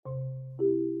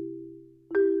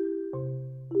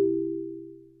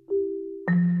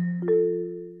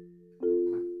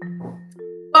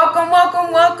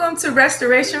welcome to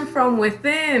Restoration from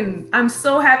Within. I'm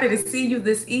so happy to see you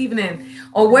this evening,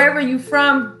 or wherever you're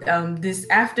from, this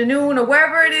afternoon, or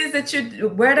wherever it is that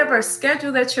whatever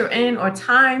schedule that you're in, or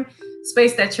time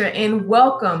space that you're in.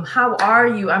 Welcome. How are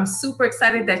you? I'm super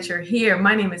excited that you're here.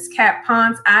 My name is Kat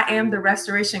Pons. I am the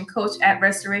restoration coach at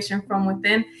Restoration from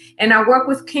Within, and I work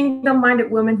with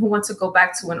kingdom-minded women who want to go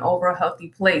back to an overall healthy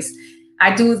place.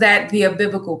 I do that via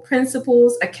biblical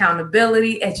principles,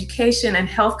 accountability, education, and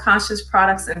health-conscious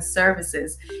products and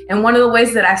services. And one of the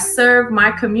ways that I serve my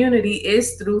community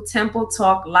is through Temple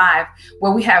Talk Live,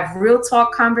 where we have real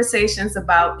talk conversations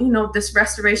about, this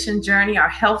restoration journey, our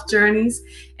health journeys.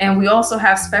 And we also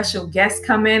have special guests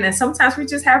come in, and sometimes we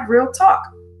just have real talk.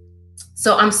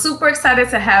 So I'm super excited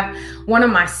to have one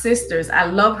of my sisters. I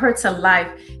love her to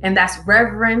life, and that's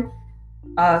Reverend,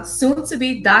 soon to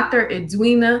be Dr.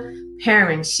 Edwina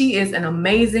Perrin. She is an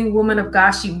amazing woman of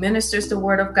God. She ministers the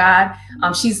word of God.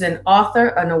 She's an author,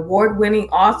 an award-winning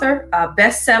author, a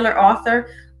bestseller author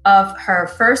of her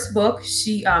first book.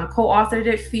 She co-authored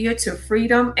it, Fear to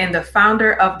Freedom, and the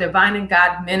founder of Divine and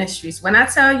God Ministries. When I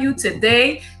tell you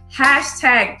today,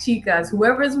 hashtag chicas,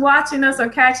 whoever is watching us or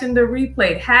catching the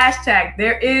replay, hashtag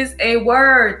there is a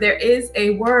word,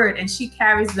 and she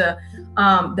carries the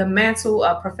mantle,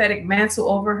 prophetic mantle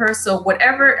over her. So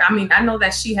whatever, I know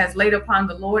that she has laid upon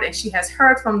the Lord and she has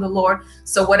heard from the Lord.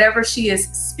 So whatever she is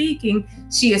speaking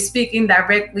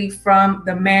directly from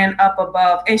the man up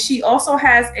above. And she also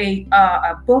has a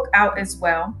book out as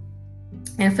well.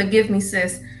 And forgive me,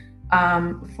 sis,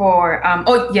 and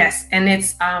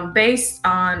it's based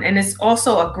on, and it's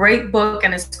also a great book,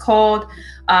 and it's called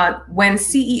When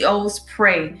CEOs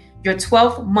Pray, your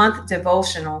 12-month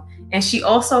devotional. And she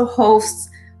also hosts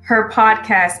her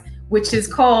podcast, which is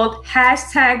called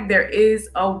hashtag There Is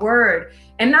a Word.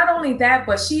 And not only that,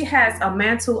 but she has a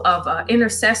mantle of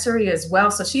intercessory as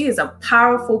well. So she is a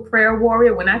powerful prayer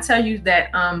warrior. When I tell you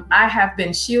that I have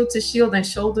been shield to shield and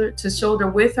shoulder to shoulder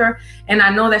with her, and I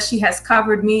know that she has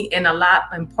covered me in a lot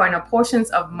important portions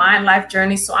of my life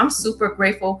journey. So I'm super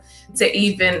grateful to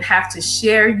even have to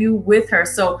share you with her.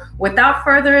 So without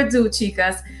further ado,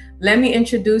 chicas, let me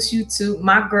introduce you to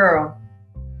my girl,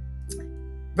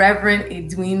 Reverend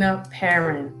Edwina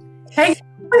Perrin. Hey,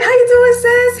 how you doing,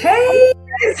 sis? Hey.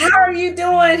 How are you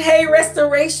doing? Hey,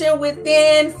 Restoration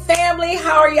Within family,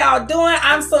 how are y'all doing?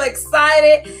 I'm so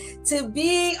excited to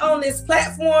be on this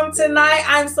platform tonight.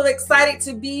 I'm so excited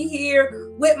to be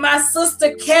here with my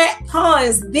sister, Kat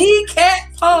Pons, the Kat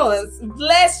Pons.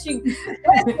 Bless you.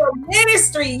 Bless your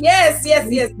ministry. Yes.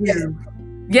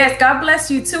 Yes, God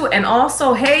bless you too. And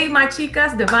also, hey, my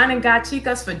chicas, Divine and God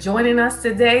chicas, for joining us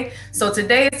today. So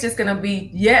today is just going to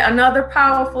be yet another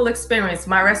powerful experience.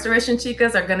 My restoration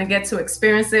chicas are going to get to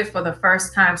experience it for the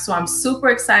first time. So I'm super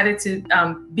excited to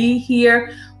be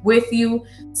here with you.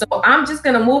 So I'm just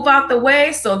going to move out the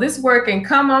way so this word can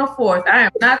come on forth. I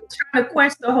am not trying to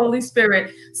quench the Holy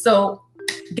Spirit. So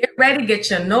get ready, get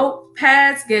your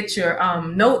notepads, get your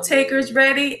note takers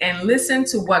ready, and listen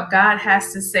to what God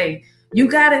has to say. You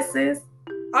got it, sis.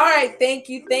 All right. Thank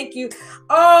you.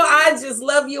 Oh, I just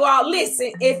love you all.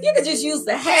 Listen, if you could just use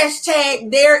the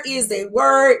hashtag, there is a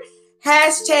word,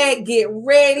 hashtag get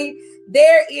ready.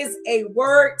 There is a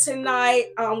word tonight.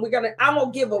 I'm going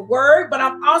to give a word, but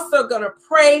I'm also going to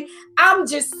pray. I'm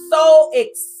just so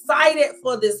excited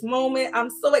for this moment. I'm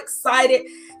so excited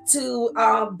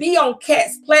to be on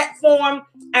Kat's platform.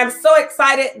 I'm so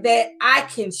excited that I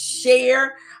can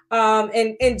share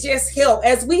and just help.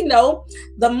 As we know,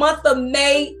 the month of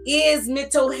May is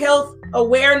Mental Health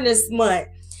Awareness Month.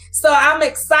 So I'm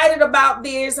excited about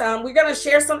this. I'm going to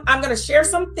share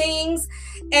some things,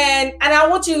 and I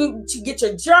want you to get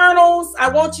your journals. I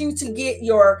want you to get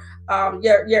your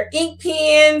ink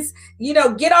pens, get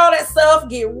all that stuff,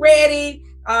 get ready.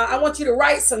 I want you to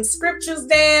write some scriptures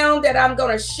down that I'm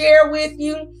going to share with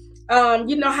you.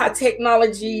 You know how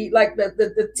technology, like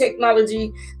the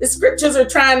technology, the scriptures are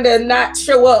trying to not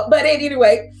show up. But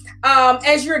anyway,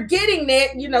 as you're getting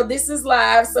that, this is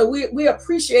live. So we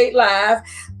appreciate live.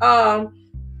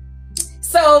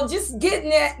 So just getting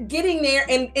there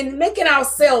and making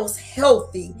ourselves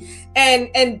healthy.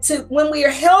 And when we are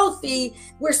healthy,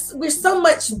 we're so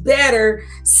much better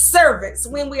servants.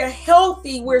 When we are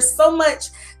healthy, we're so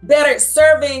much better at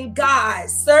serving God,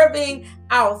 serving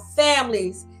our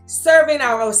families, serving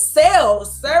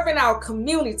ourselves, serving our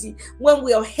community when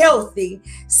we're healthy.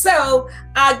 So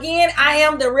again, I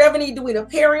am the Reverend Edwina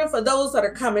Perrin. For those that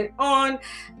are coming on,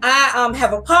 I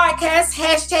have a podcast,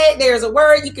 hashtag There's a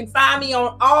Word. You can find me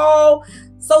on all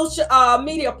social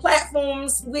media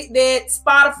platforms with that,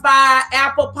 Spotify,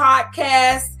 Apple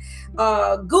Podcasts,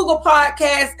 Google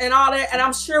Podcasts and all that. And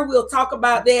I'm sure we'll talk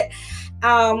about that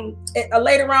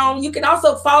later on. You can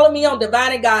also follow me on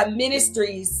Divine and God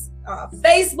Ministries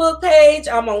Facebook page.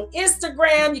 I'm on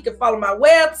Instagram. You can follow my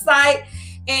website.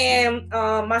 And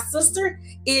my sister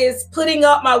is putting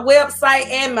up my website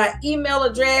and my email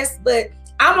address. But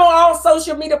I'm on all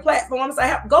social media platforms.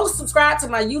 Go subscribe to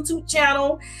my YouTube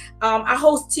channel. I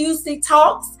host Tuesday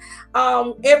Talks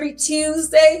every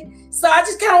Tuesday. So I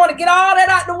just kind of want to get all that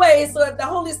out the way. So if the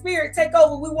Holy Spirit take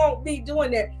over, we won't be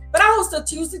doing that. But I host a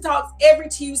Tuesday Talks every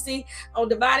Tuesday on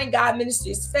Divine and God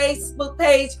Ministries Facebook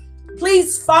page.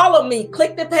 Please follow me.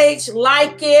 Click the page,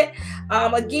 like it.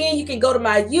 Again, you can go to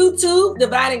my YouTube,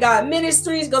 Divine and God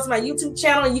Ministries. Go to my YouTube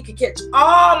channel and you can catch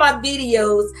all my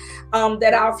videos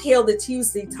that I've held the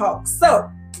Tuesday Talks.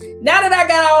 So now that I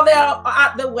got all that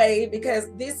out the way, because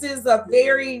this is a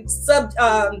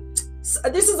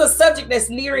subject that's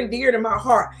near and dear to my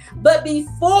heart. But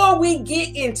before we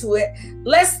get into it,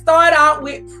 let's start out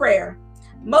with prayer.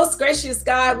 Most gracious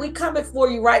God, we come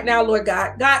before you right now, Lord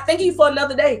God. God, thank you for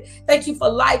another day. Thank you for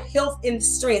life, health, and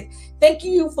strength. Thank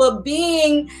you for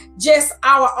being just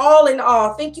our all in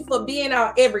all. Thank you for being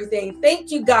our everything.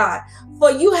 Thank you, God, for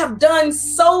you have done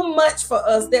so much for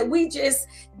us that we just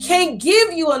can't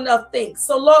give you enough thanks.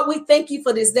 So, Lord, we thank you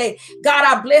for this day. God,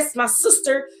 I bless my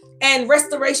sister and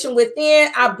Restoration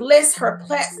Within. I bless her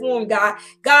platform, God.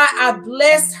 God, I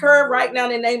bless her right now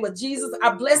in the name of Jesus. I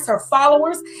bless her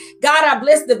followers. God, I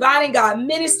bless Divine and God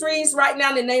Ministries right now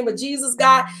in the name of Jesus,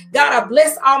 God. God, I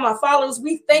bless all my followers.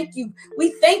 We thank you.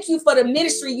 We thank you for the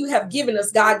ministry you have given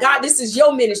us, God. God, this is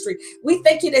your ministry. We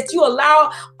thank you that you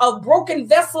allow a broken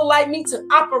vessel like me to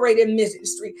operate in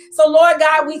ministry. So, Lord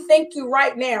God, we thank you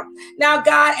right now. Now,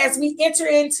 God, as we enter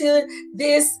into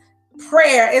this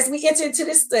prayer, as we enter into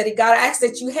this study, God, I ask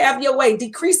that you have your way.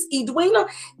 Decrease Edwina,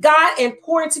 God, and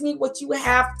pour into me what you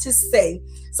have to say.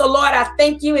 So, Lord, I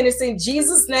thank you, and it's in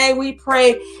Jesus' name we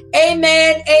pray.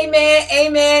 Amen, amen,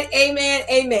 amen, amen,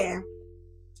 amen.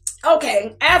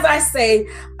 Okay, as I say,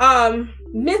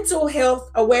 Mental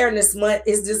Health Awareness Month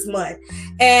is this month.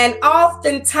 And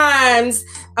oftentimes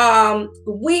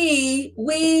we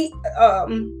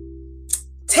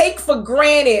take for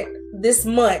granted this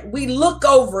month. We look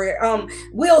over it.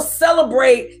 We'll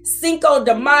celebrate Cinco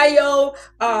de Mayo.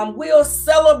 We'll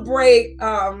celebrate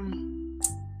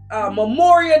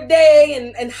Memorial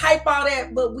Day and hype all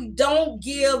that, but we don't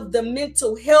give the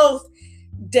Mental Health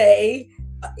Day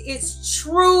its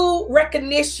true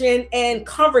recognition and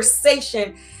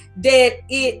conversation that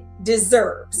it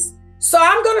deserves. So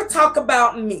I'm going to talk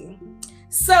about me.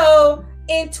 So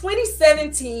in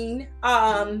 2017,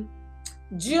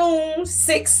 June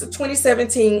 6th,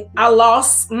 2017, I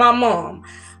lost my mom.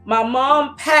 My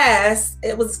mom passed.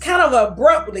 It was kind of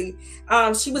abruptly.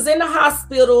 She was in the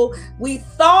hospital. We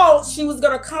thought she was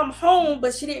going to come home,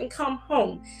 but she didn't come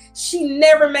home. She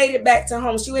never made it back to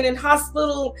home. She went in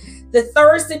hospital the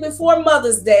Thursday before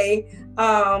Mother's Day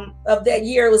of that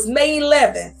year. It was May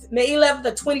 11th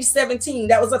of 2017.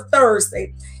 That was a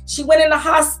Thursday. She went in the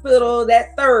hospital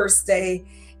that Thursday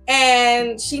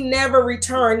and she never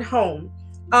returned home.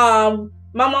 My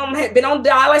mom had been on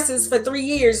dialysis for 3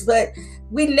 years, but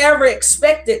we never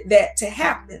expected that to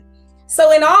happen.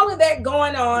 So in all of that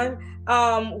going on,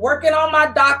 working on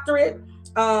my doctorate,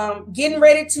 getting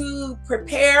ready to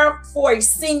prepare for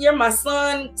my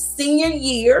son's senior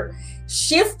year,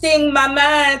 shifting my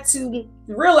mind to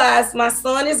realize my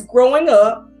son is growing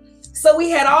up. So we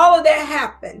had all of that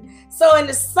happen. So in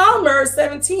the summer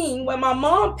 17, when my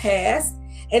mom passed,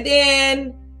 and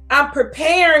then I'm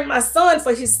preparing my son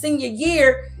for his senior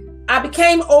year, I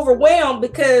became overwhelmed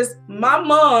because my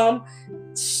mom,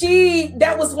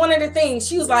 that was one of the things.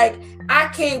 She was like, I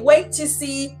can't wait to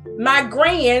see my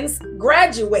grands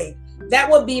graduate.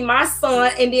 That would be my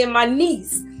son and then my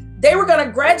niece. They were going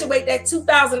to graduate that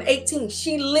 2018.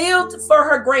 She lived for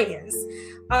her grands.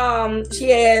 She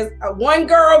has one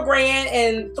girl grand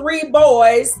and 3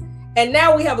 boys. And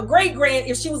now we have a great grand.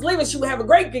 If she was living, she would have a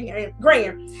great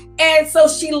grand. And so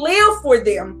she lived for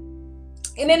them.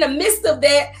 And in the midst of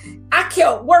that, I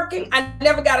kept working. I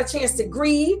never got a chance to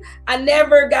grieve. I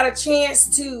never got a chance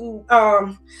to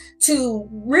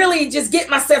really just get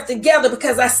myself together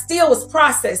because I still was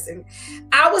processing.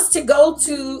 I was to go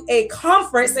to a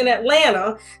conference in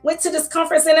Atlanta, went to this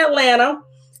conference in Atlanta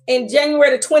in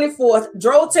January the 24th,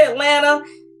 drove to Atlanta,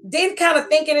 didn't kind of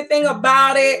think anything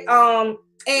about it,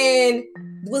 and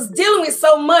was dealing with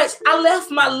so much. I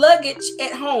left my luggage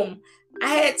at home. I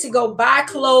had to go buy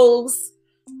clothes.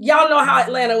 Y'all know how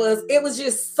Atlanta was. It was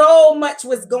just so much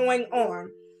was going on.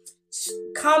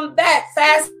 Come back,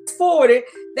 fast forward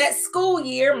that school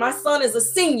year, my son is a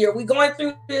senior. We're going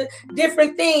through the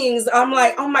different things. I'm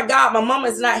like, oh my God, my mom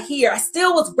is not here. I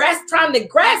still was trying to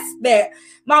grasp that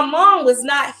my mom was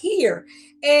not here.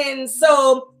 And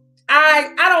so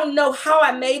I don't know how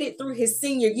I made it through his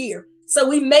senior year. So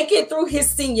we make it through his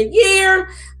senior year.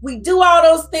 We do all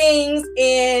those things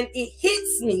and it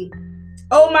hits me.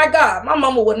 Oh my God, my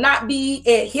mama would not be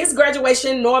at his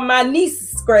graduation nor my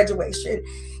niece's graduation.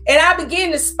 And I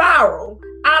began to spiral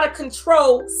out of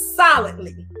control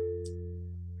silently.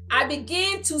 I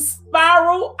began to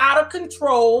spiral out of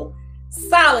control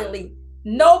silently.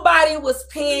 Nobody was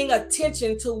paying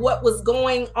attention to what was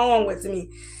going on with me.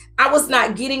 I was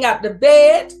not getting out the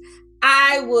bed.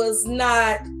 I was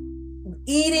not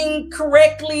eating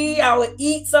correctly. I would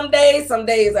eat some days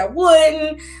I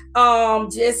wouldn't.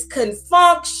 Just couldn't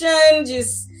function.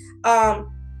 Just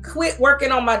quit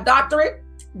working on my doctorate.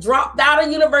 Dropped out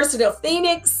of University of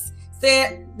Phoenix.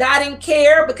 Said I didn't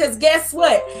care, because guess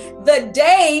what? The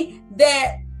day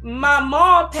that my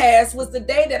mom passed was the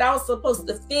day that I was supposed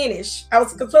to finish. I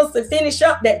was supposed to finish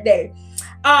up that day.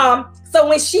 So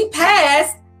when she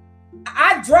passed,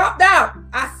 I dropped out.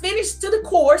 I finished to the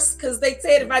course because they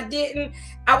said if I didn't,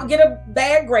 I would get a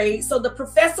bad grade. So the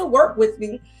professor worked with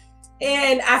me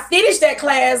and I finished that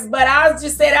class, but I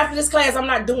just said after this class, I'm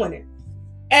not doing it.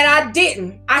 And I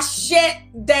didn't. I shut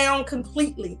down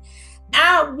completely.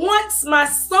 Once my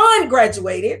son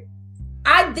graduated,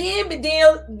 I then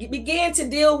began to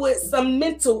deal with some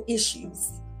mental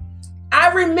issues. I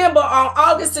remember on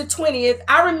August the 20th,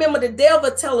 I remember the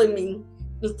devil telling me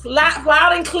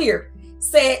loud and clear,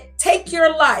 said, take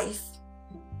your life.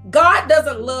 God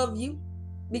doesn't love you,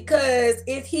 because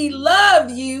if he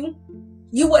loved you,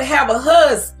 you would have a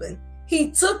husband. He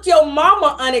took your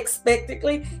mama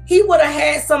unexpectedly. He would have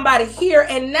had somebody here,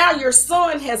 and now your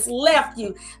son has left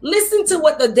you. Listen to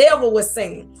what the devil was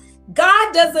saying.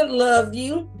 God doesn't love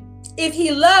you. If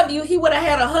he loved you, he would have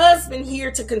had a husband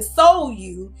here to console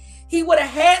you. He would have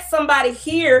had somebody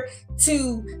here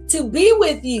to be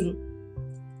with you.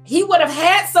 He would have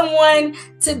had someone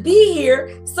to be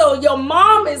here. So your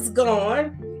mom is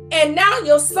gone, and now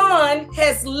your son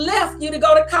has left you to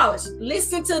go to college.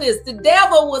 Listen to this. The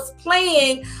devil was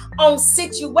playing on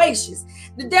situations.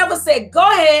 The devil said, go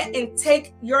ahead and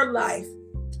take your life.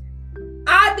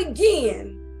 I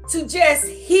began to just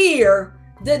hear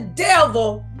the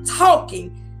devil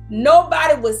talking.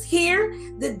 Nobody was here.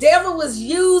 The devil was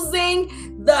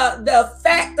using the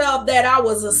fact of that I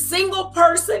was a single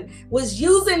person, was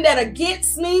using that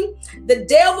against me. The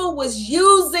devil was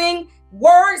using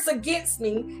words against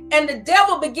me, and the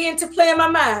devil began to play in my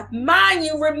mind. Mind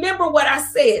you, remember what I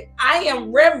said. I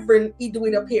am Reverend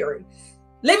Edwina Perry.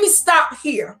 Let me stop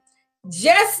here.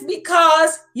 Just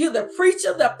because you're the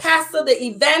preacher, the pastor, the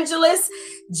evangelist,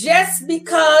 just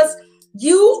because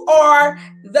you are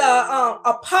the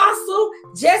apostle,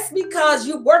 just because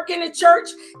you work in the church,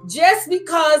 just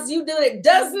because you do it,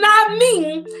 does not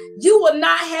mean you will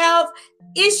not have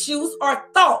issues or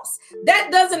thoughts. That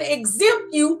doesn't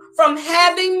exempt you from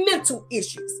having mental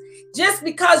issues. Just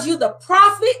because you're the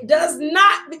prophet does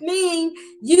not mean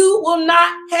you will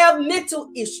not have mental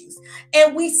issues.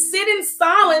 And we sit in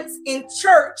silence in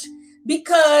church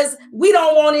because we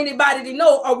don't want anybody to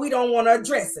know, or we don't want to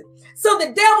address it. So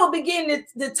the devil began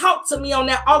to talk to me on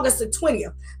that August the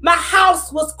 20th. My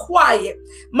house was quiet.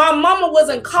 My mama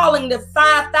wasn't calling the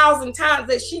 5,000 times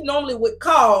that she normally would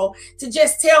call to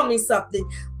just tell me something.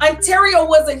 Ontario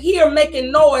wasn't here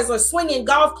making noise or swinging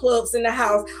golf clubs in the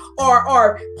house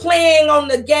or playing on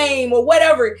the game or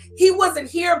whatever. He wasn't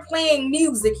here playing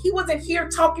music. He wasn't here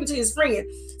talking to his friend.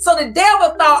 So the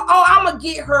devil thought, oh, I'm going to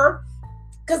get her.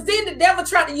 Because then the devil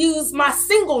tried to use my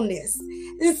singleness.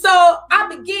 And so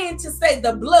I began to say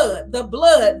the blood, the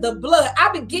blood, the blood.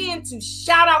 I began to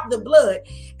shout out the blood.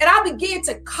 And I began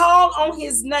to call on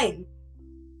his name.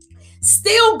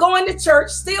 Still going to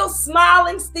church, still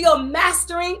smiling, still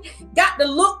mastering. Got the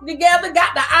look together,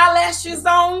 got the eyelashes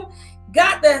on,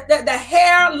 got the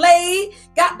hair laid,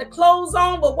 got the clothes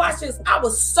on. But watch this, I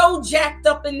was so jacked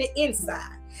up in the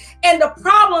inside. And the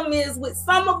problem is with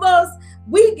some of us,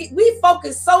 we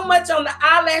focus so much on the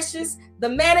eyelashes, the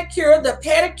manicure, the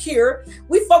pedicure.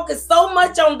 We focus so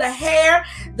much on the hair,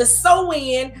 the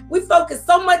sew-in. We focus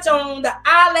so much on the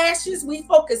eyelashes. We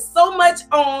focus so much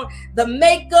on the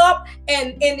makeup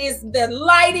and is the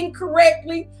lighting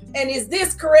correctly, and is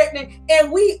this correct?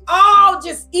 And we all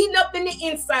just eating up in the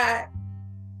inside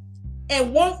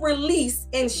and won't release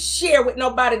and share with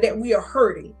nobody that we are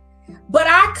hurting. But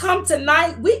I come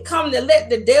tonight, we come to let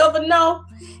the devil know,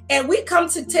 and we come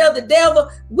to tell the devil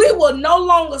we will no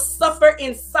longer suffer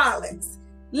in silence.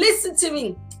 Listen to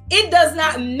me. It does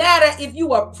not matter if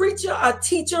you are a preacher, a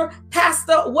teacher,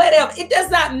 pastor, whatever. It does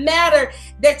not matter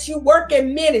that you work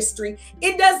in ministry.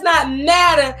 It does not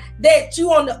matter that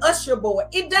you on the usher board.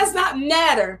 It does not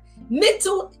matter.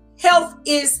 Mental health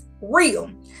is real.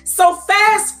 So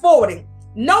fast forwarding,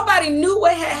 nobody knew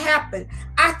what had happened.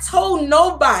 I told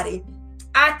nobody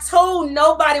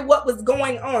what was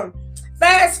going on.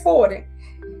 Fast forwarding,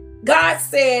 God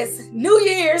says New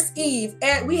Year's Eve,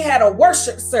 and we had a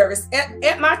worship service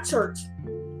at my church.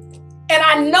 And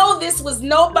I know this was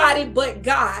nobody but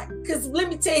God, because let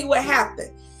me tell you what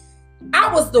happened.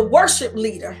 I was the worship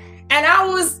leader, and I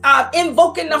was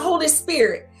invoking the Holy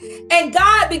Spirit. And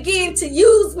God began to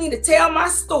use me to tell my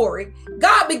story.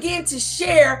 God began to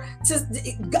share.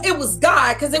 It was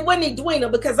God, because it wasn't Edwina,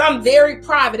 because I'm very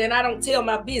private and I don't tell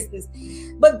my business.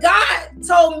 But God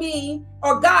told me,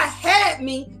 or God had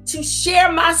me to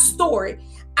share my story.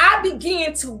 I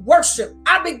began to worship.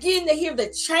 I began to hear the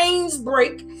chains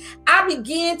break. I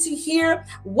began to hear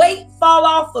weight fall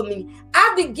off of me.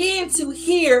 I began to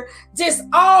hear just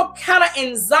all kind of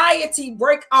anxiety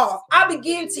break off. I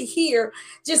began to hear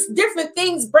just different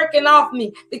things breaking off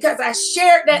me because I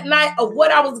shared that night of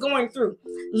what I was going through.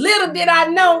 Little did I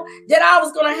know that I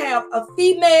was going to have a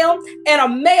female and a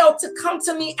male to come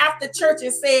to me after church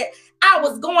and said, I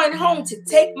was going home to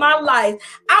take my life.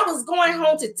 I was going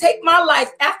home to take my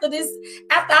life after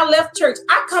I left church.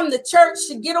 I come to church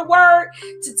to get a word,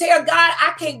 to tell God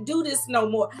I can't do this no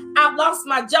more. I've lost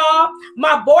my job.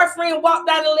 My boyfriend walked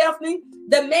out and left me.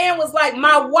 The man was like,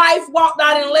 my wife walked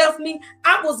out and left me.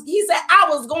 He said, I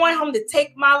was going home to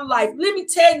take my life. Let me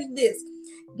tell you this.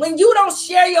 When you don't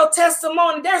share your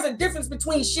testimony, there's a difference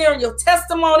between sharing your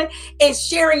testimony and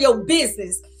sharing your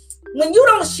business. When you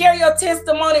don't share your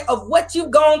testimony of what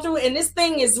you've gone through and this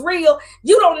thing is real,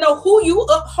 you don't know who you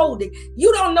upholding.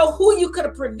 You don't know who you could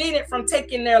have prevented from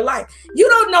taking their life. You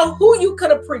don't know who you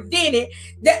could have prevented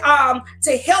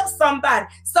to help somebody.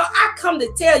 So I come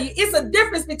to tell you, it's a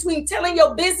difference between telling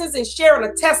your business and sharing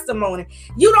a testimony.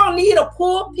 You don't need a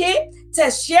pulpit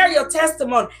to share your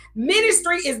testimony.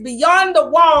 Ministry is beyond the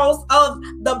walls of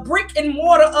the brick and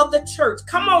mortar of the church.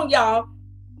 Come on, y'all.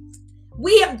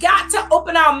 We have got to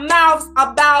open our mouths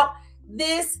about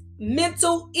this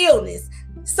mental illness.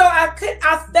 So I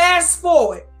fast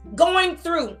forward, going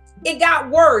through, it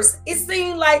got worse. It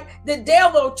seemed like the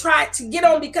devil tried to get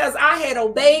on because I had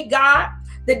obeyed God.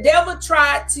 The devil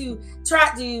tried to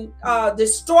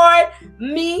destroy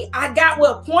me. I got to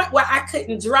a point where I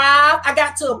couldn't drive. I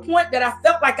got to a point that I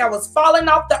felt like I was falling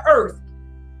off the earth.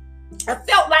 I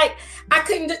felt like I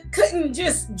couldn't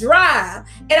just drive.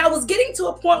 And I was getting to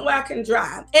a point where I couldn't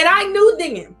drive. And I knew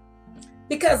then,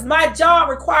 because my job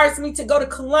requires me to go to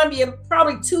Columbia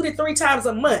probably 2 to 3 times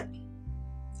a month.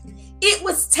 It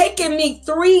was taking me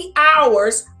 3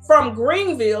 hours from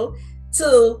Greenville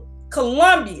to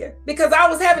Columbia because I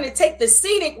was having to take the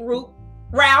scenic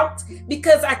route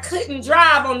because I couldn't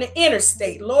drive on the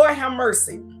interstate. Lord have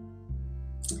mercy.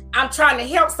 I'm trying to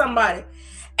help somebody.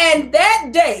 And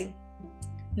that day,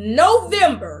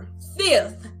 November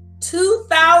 5th,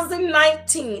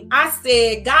 2019, I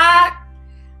said, God,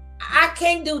 I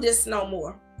can't do this no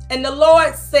more. And the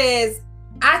Lord says,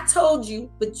 I told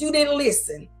you, but you didn't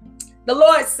listen. The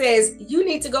Lord says, you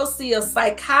need to go see a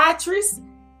psychiatrist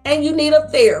and you need a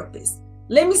therapist.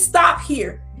 Let me stop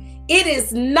here. It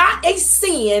is not a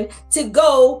sin to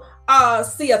go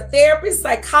see a therapist,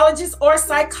 psychologist, or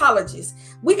psychologist.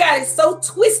 We got it so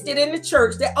twisted in the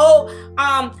church that,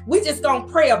 we just don't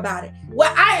pray about it.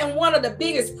 Well, I am one of the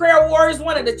biggest prayer warriors,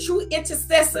 one of the true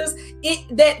intercessors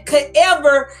that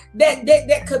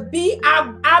could be.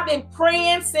 I've been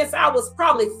praying since I was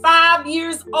probably 5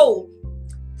 years old.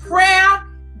 Prayer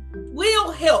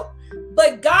will help,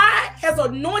 but God has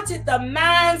anointed the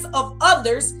minds of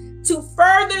others to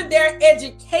further their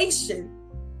education.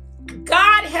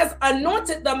 God has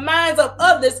anointed the minds of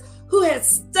others who has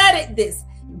studied this.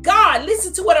 God,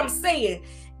 listen to what I'm saying.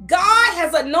 God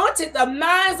has anointed the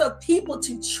minds of people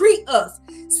to treat us.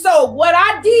 So what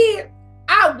I did,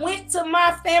 I went to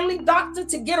my family doctor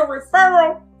to get a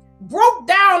referral, broke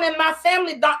down in my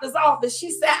family doctor's office. She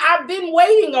said, I've been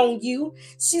waiting on you.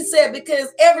 She said, because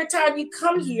every time you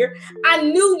come here, I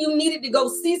knew you needed to go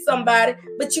see somebody,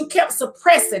 but you kept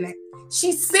suppressing it.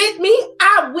 She sent me,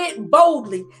 I went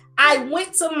boldly. I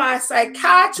went to my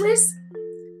psychiatrist,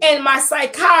 and my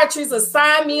psychiatrist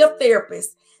assigned me a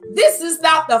therapist. This is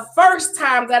not the first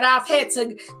time that I've had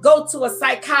to go to a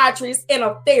psychiatrist and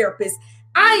a therapist.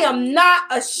 I am not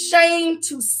ashamed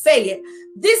to say it.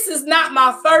 This is not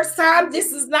my first time.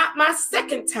 This is not my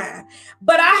second time.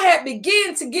 But I had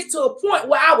begun to get to a point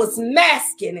where I was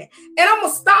masking it. And I'm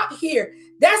going to stop here.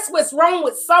 That's what's wrong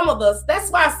with some of us.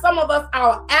 That's why some of us,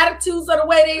 our attitudes are the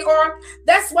way they are.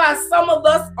 That's why some of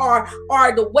us are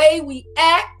the way we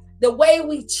act, the way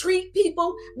we treat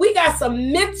people. We got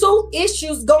some mental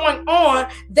issues going on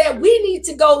that we need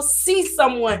to go see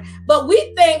someone. But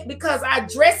we think because I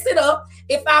dress it up,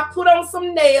 if I put on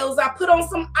some nails, I put on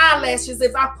some eyelashes,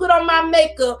 if I put on my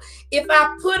makeup, if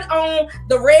I put on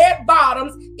the red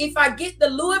bottoms, if I get the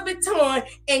Louis Vuitton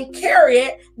and carry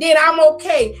it, then I'm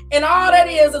okay. And all that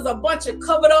is a bunch of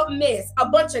covered up mess, a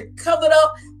bunch of covered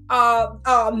up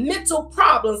mental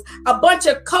problems, a bunch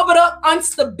of covered up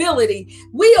instability.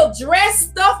 We'll dress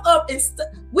stuff up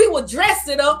we will dress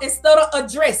it up instead of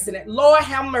addressing it. Lord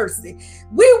have mercy.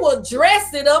 We will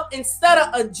dress it up instead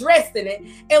of addressing it.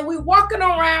 And we walking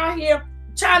around here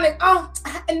trying to,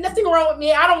 and nothing wrong with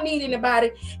me. I don't need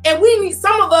anybody. And we need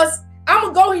some of us, I'm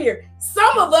gonna go here.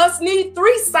 Some of us need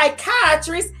 3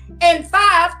 psychiatrists and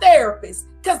 5 therapists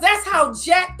because that's how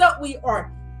jacked up we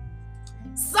are.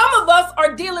 Some of us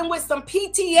are dealing with some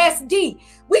PTSD.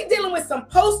 We're dealing with some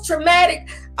post-traumatic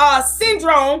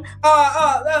syndrome.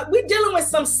 We're dealing with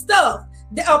some stuff.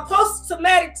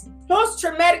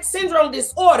 Post-traumatic syndrome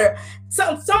disorder.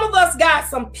 Some of us got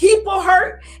some people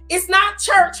hurt. It's not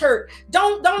church hurt.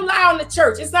 Don't lie on the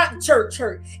church. It's not the church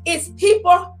hurt. It's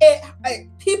people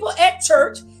at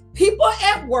church, people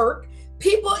at work,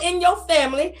 people in your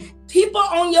family, people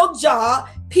on your job,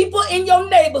 people in your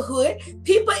neighborhood,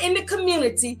 people in the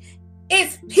community.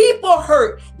 It's people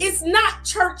hurt. It's not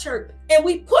church hurt. And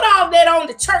we put all that on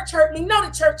the church hurt me. No,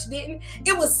 the church didn't.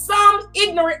 It was some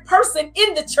ignorant person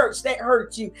in the church that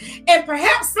hurt you. And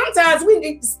perhaps sometimes we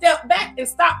need to step back and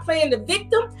stop playing the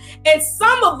victim. And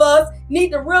some of us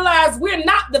need to realize we're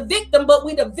not the victim, but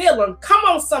we're the villain. Come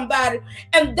on, somebody.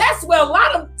 And that's where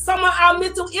some of our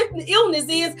mental illness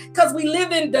is, because we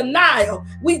live in denial.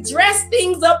 We dress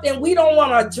things up and we don't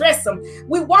want to address them.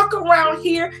 We walk around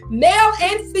here, male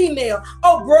and female.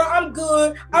 Oh, bro, I'm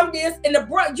good. I'm this. And the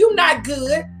bro, you not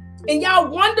good. And y'all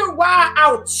wonder why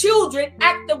our children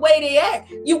act the way they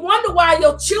act. You wonder why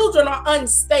your children are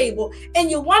unstable. And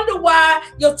you wonder why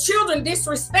your children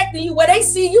disrespecting you, where they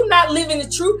see you not living the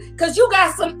truth because you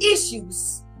got some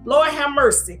issues. Lord have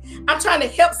mercy. I'm trying to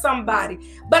help somebody.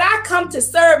 But I come to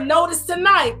serve notice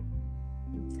tonight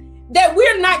that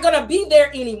we're not going to be there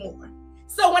anymore.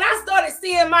 So when I started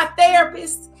seeing my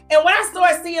therapist, and when I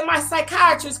started seeing my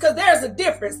psychiatrist, because there's a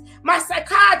difference. My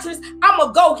psychiatrist, I'm going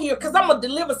to go here because I'm going to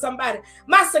deliver somebody.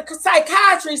 My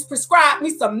psychiatrist prescribed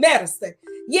me some medicine.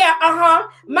 Yeah,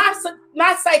 My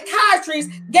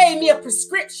psychiatrist gave me a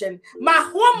prescription. My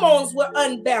hormones were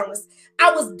unbalanced.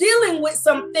 I was dealing with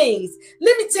some things.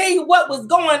 Let me tell you what was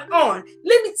going on.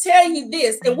 Let me tell you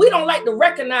this, and we don't like to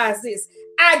recognize this.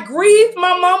 I grieved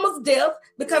my mama's death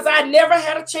because I never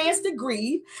had a chance to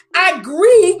grieve. I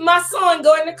grieved my son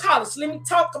going to college. Let me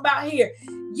talk about here.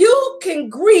 You can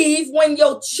grieve when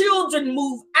your children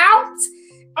move out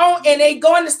and they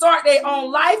going to start their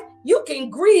own life. You can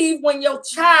grieve when your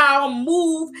child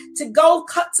move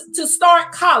to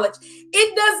start college.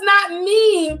 It does not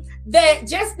mean that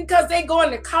just because they going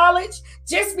to college,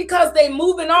 just because they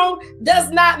moving on,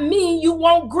 does not mean you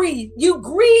won't grieve. You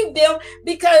grieve them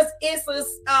because it's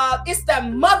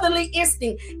that motherly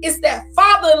instinct. It's that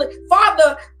father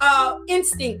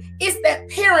instinct. It's that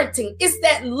parenting. It's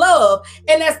that love.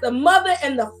 And as the mother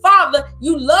and the father,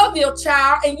 you love your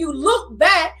child and you look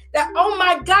back that, oh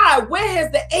my God, where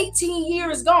has the 18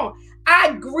 years gone?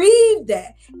 I grieved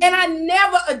that and I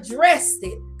never addressed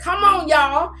it. Come on,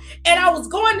 y'all. And I was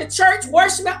going to church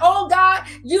worshiping. Oh God,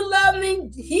 you love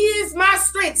me. He is my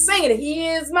strength. Singing it. He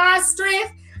is my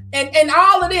strength. And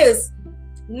all of this.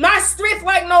 My strength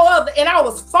like no other. And I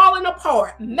was falling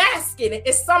apart, masking it,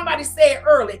 as somebody said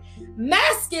earlier.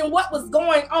 Masking what was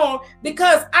going on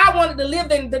because I wanted to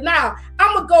live in denial.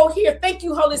 I'm going to go here. Thank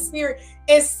you, Holy Spirit.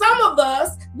 And some of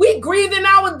us, we grieve in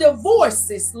our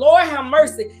divorces. Lord have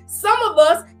mercy. Some of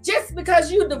us, just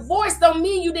because you divorced don't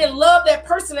mean you didn't love that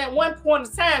person at one point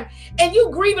in time. And you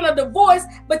grieving a divorce,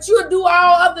 but you'll do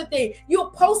all other things.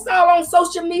 You'll post all on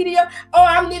social media. Oh,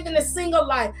 I'm living a single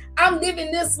life. I'm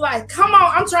living this life. Come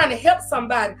on, I'm trying to help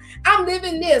somebody. I'm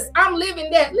living this. I'm living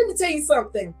that. Let me tell you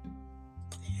something.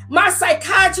 My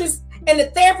psychiatrist and the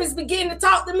therapist began to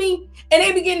talk to me, and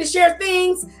they began to share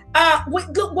things. They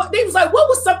was like, what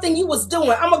was something you was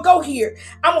doing? I'm gonna go here.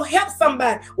 I'm gonna help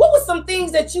somebody. What was some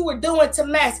things that you were doing to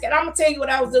mask it? I'm gonna tell you what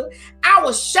I was doing. I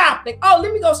was shopping. Oh,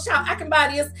 let me go shop. I can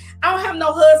buy this. I don't have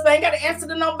no husband. I ain't got to answer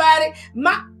to nobody.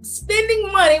 My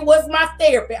spending money was my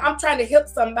therapy. I'm trying to help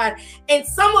somebody. And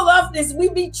some of us, as we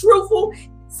be truthful,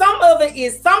 some of it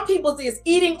is, some people is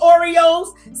eating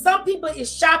Oreos. Some people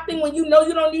is shopping when you know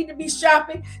you don't need to be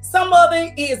shopping. Some of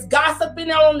it is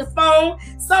gossiping on the phone.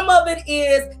 Some of it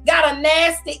is got a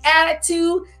nasty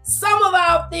attitude. Some of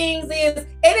our things is,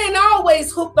 it ain't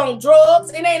always hooked on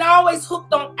drugs. It ain't always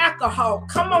hooked on alcohol.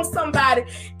 Come on, somebody.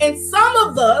 And some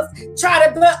of us try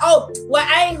to, oh, well,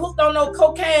 I ain't hooked on no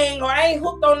cocaine, or I ain't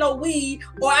hooked on no weed,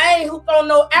 or I ain't hooked on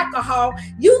no alcohol.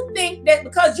 You think that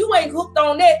because you ain't hooked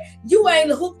on that, you ain't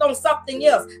hooked on something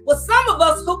else. Well, some of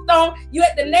us hooked on you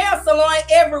at the nail salon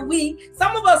every week.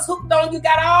 Some of us hooked on you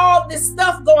got all this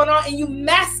stuff going on and you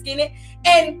masking it,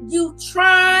 and you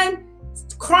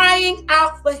crying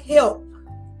out for help.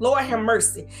 Lord have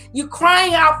mercy. You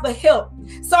crying out for help.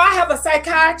 So I have a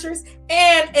psychiatrist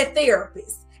and a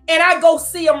therapist, and I go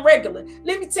see them regularly.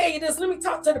 Let me tell you this. Let me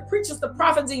talk to the preachers, the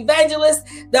prophets, the evangelists,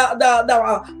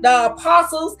 the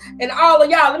apostles, and all of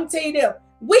y'all. Let me tell you this.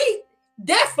 We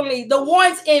definitely, the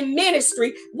ones in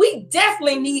ministry, we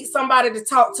definitely need somebody to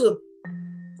talk to,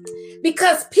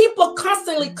 because people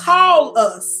constantly call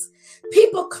us.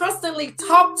 People constantly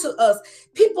talk to us.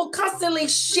 People constantly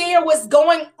share what's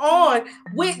going on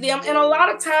with them. And a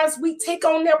lot of times we take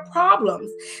on their problems.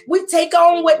 We take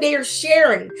on what they're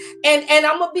sharing. And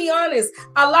I'm going to be honest,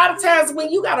 a lot of times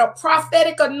when you got a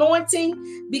prophetic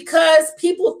anointing, because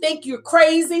people think you're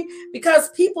crazy,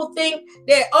 because people think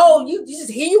that, oh, you just,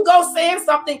 here you go saying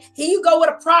something, here you go with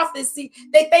a prophecy,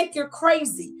 they think you're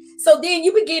crazy. So then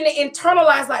you begin to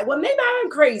internalize like, well, maybe I'm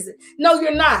crazy. No,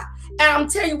 you're not. And I'm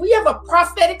telling you, we have a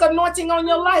prophetic anointing on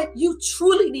your life. You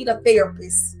truly need a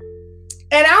therapist.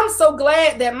 And I'm so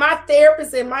glad that my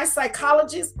therapist and my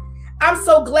psychologist, I'm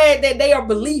so glad that they are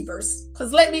believers.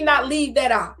 Because let me not leave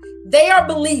that out. They are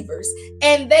believers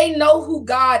and they know who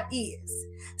God is.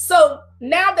 So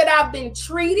now that I've been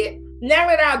treated, now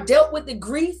that I've dealt with the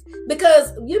grief,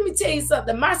 because let me tell you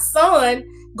something, my son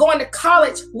going to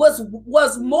college was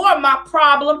more my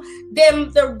problem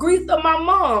than the grief of my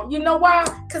mom. You know why?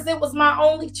 Because it was my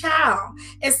only child.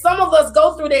 And some of us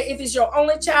go through that. If it's your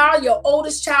only child, your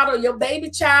oldest child, or your baby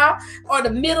child, or the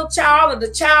middle child, or the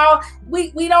child,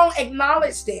 we don't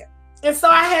acknowledge that. And so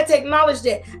I had to acknowledge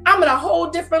that I'm at a whole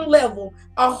different level,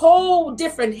 a whole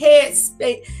different head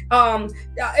state, and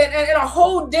a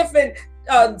whole different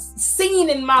scene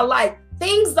in my life.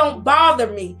 Things don't bother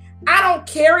me. I don't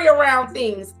carry around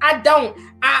things. I don't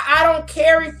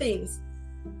carry things.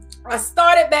 I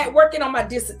started back working on my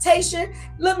dissertation.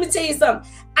 Let me tell you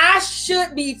something. I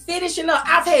should be finishing up.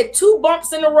 I've had 2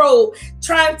 bumps in the road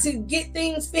trying to get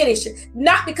things finished.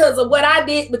 Not because of what I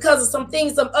did, because of some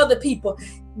things of other people.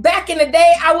 Back in the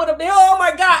day, I would have been, oh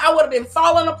my God, I would have been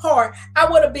falling apart. I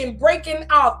would have been breaking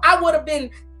off. I would have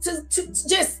been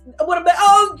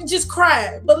just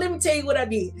crying. But let me tell you what I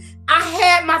did. I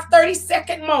had my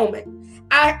 30-second moment.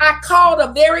 I called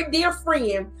a very dear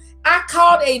friend.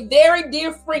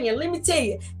 Let me tell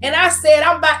you. And I said,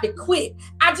 I'm about to quit.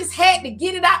 I just had to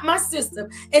get it out my system.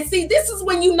 And see, this is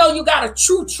when you know you got a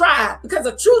true tribe, because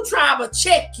a true tribe will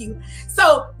check you.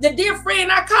 So the dear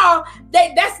friend I called,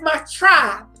 that's my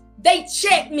tribe. They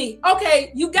checked me.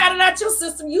 Okay, you got it out your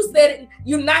system. You said it.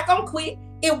 You're not going to quit.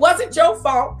 It wasn't your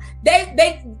fault.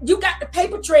 You got the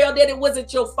paper trail that it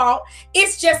wasn't your fault.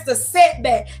 It's just a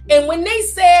setback. And when they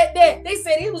said that, they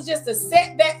said it was just a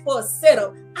setback for a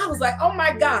setup. I was like, oh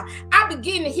my God. I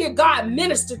began to hear God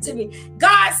minister to me.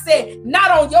 God said, not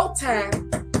on your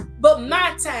time, but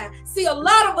my time. See, a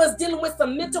lot of us dealing with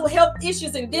some mental health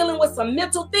issues and dealing with some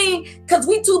mental thing because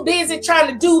we too busy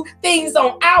trying to do things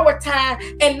on our time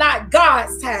and not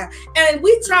God's time. And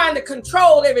we trying to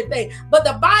control everything. But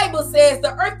the Bible says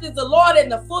the earth is the Lord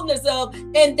and the fullness of,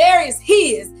 and there is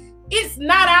his. It's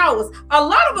not ours. A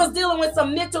lot of us dealing with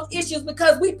some mental issues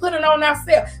because we put it on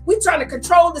ourselves. We trying to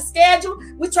control the schedule.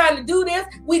 We trying to do this.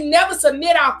 We never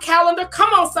submit our calendar.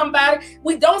 Come on, somebody.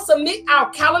 We don't submit our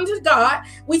calendar to God.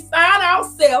 We find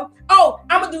ourselves, oh,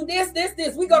 I'm going to do this.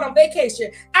 We go on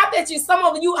vacation. I bet you some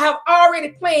of you have already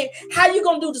planned how you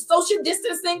going to do the social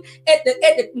distancing at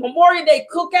the Memorial Day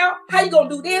cookout. How you going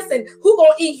to do this and who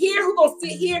going to eat here, who going to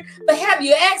sit here. But have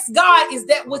you asked God, is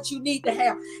that what you need to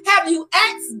have? Have you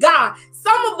asked God?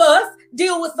 Some of us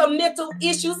deal with some mental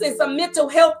issues and some mental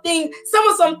health things.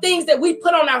 Some things that we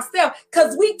put on ourselves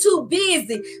because we too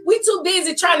busy. We too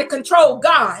busy trying to control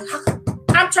God.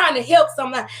 I'm trying to help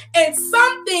somebody. And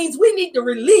some things we need to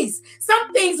release.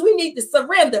 Some things we need to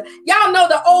surrender. Y'all know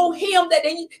the old hymn that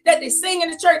they sing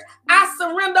in the church. I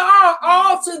surrender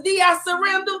all to thee I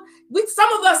surrender.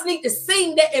 Some of us need to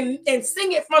sing that and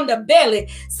sing it from the belly.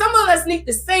 Some of us need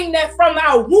to sing that from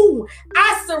our womb.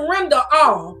 I surrender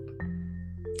all.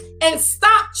 And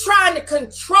stop trying to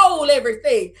control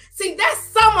everything. See, that's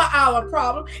some of our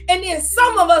problem. And then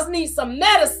some of us need some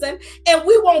medicine, and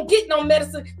we won't get no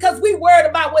medicine because we worried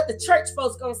about what the church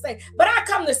folks gonna say. But I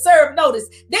come to serve notice.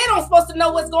 They don't supposed to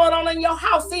know what's going on in your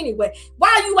house anyway. Why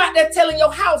are you out there telling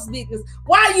your house business?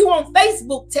 Why are you on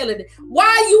Facebook telling it? Why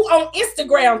are you on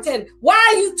Instagram telling it? Why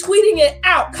are you tweeting it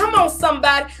out? Come on,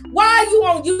 somebody. Why are you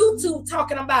on YouTube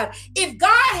talking about it? If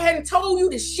God hadn't told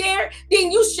you to share it,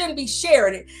 then you shouldn't be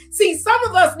sharing it. See, some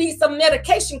of us need some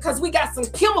medication because we got some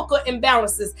chemical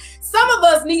imbalances. Some of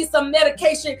us need some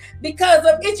medication because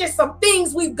of it's just some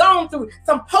things we've gone through,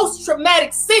 some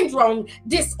post-traumatic syndrome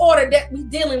disorder that we're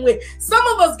dealing with. Some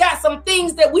of us got some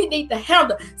things that we need to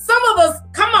handle. Some of us,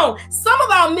 come on, some of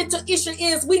our mental issue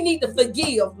is we need to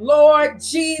forgive. Lord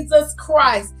Jesus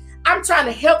Christ. I'm trying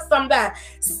to help somebody.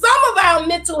 Some of our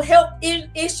mental health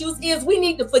issues is we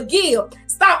need to forgive.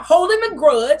 Stop holding a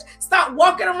grudge. Stop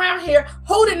walking around here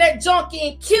holding that junk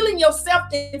in, killing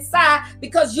yourself inside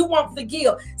because you won't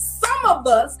forgive. Some of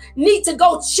us need to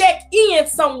go check in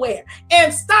somewhere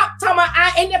and stop talking about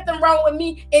I ain't nothing wrong with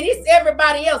me and it's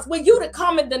everybody else. Well, you the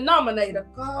common denominator.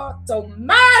 God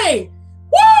almighty.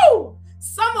 Woo!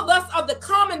 Some of us are the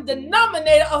common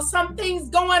denominator of some things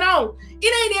going on.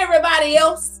 It ain't everybody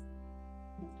else.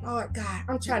 Oh God,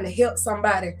 I'm trying to help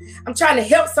somebody. I'm trying to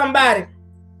help somebody.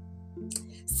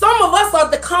 Some of us are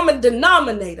the common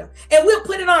denominator, and we'll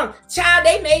put it on. Child,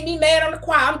 they made me mad on the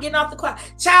choir. I'm getting off the choir.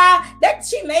 Child,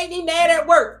 she made me mad at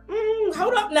work.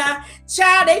 Hold up now.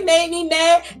 Child, they made me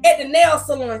mad at the nail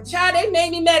salon. Child, they made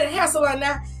me mad at the hair salon.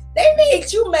 Now they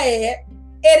made you mad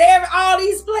at all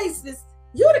these places.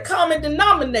 You're the common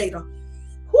denominator.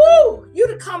 Whoo, you're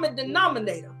the common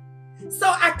denominator. So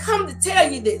I come to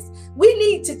tell you this. We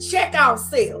need to check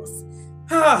ourselves.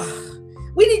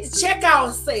 We need to check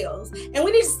ourselves. And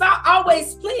we need to stop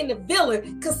always playing the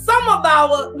villain. Because some of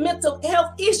our mental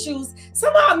health issues,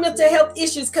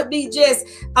 could be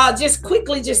just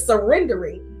quickly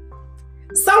surrendering.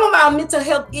 Some of our mental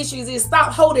health issues is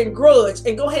stop holding grudge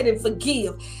and go ahead and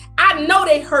forgive. I know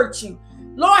they hurt you.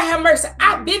 Lord have mercy.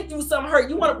 I've been through some hurt.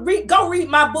 You want to read? Go read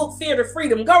my book, Fear to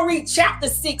Freedom. Go read chapter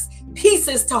 6,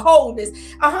 Pieces to Wholeness.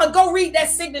 Go read that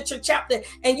signature chapter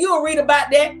and you'll read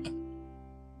about that.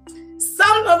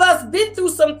 Some of us been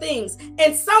through some things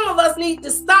and some of us need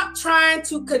to stop trying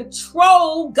to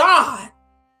control God.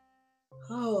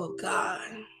 Oh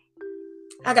God.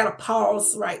 I got to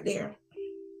pause right there.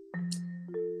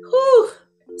 Whew.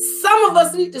 Some of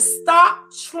us need to stop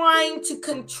trying to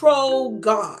control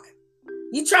God.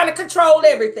 You trying to control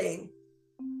everything.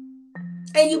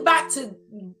 And you about to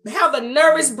have a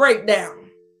nervous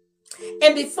breakdown.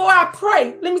 And before I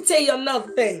pray, let me tell you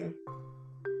another thing.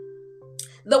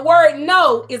 The word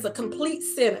no is a complete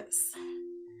sentence.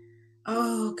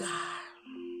 Oh God.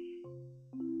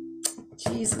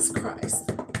 Jesus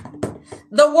Christ.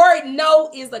 The word no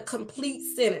is a complete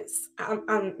sentence.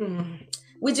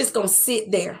 We're just going to sit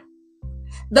there.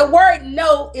 The word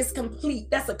no is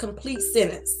complete. That's a complete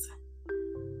sentence.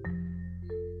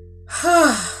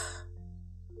 I'm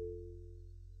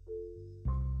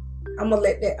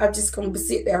just going to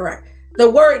sit there, right? The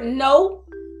word no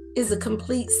is a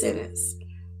complete sentence.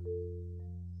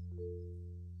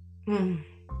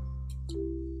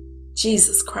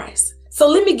 Jesus Christ. So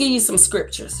let me give you some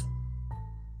scriptures.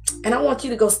 And I want you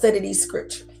to go study these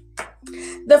scriptures.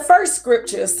 The first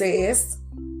scripture says,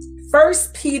 1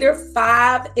 Peter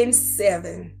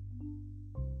 5:7.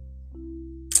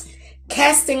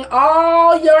 Casting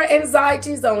all your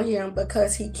anxieties on him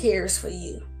because he cares for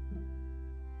you.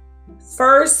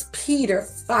 1 Peter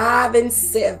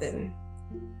 5:7.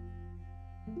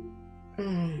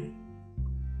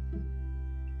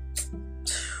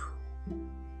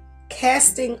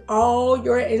 Casting all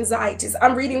your anxieties.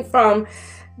 I'm reading from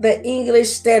the English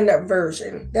Standard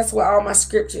Version. That's where all my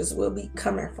scriptures will be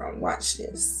coming from. Watch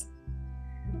this.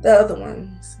 The other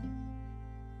ones.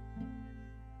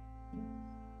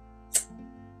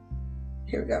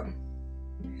 Here we go.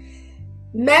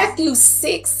 Matthew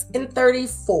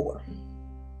 6:34.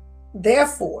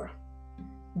 Therefore,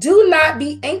 do not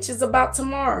be anxious about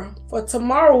tomorrow, for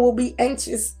tomorrow will be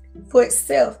anxious for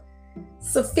itself.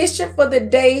 Sufficient for the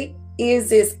day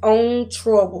is its own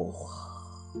trouble.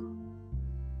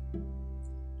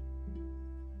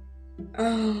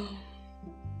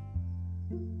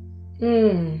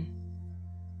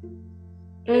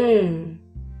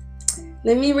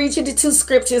 Let me read you the 2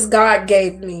 scriptures God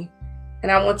gave me.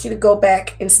 And I want you to go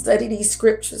back and study these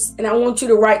scriptures. And I want you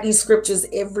to write these scriptures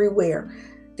everywhere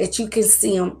that you can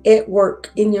see them, at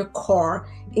work, in your car,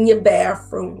 in your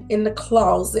bathroom, in the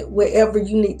closet, wherever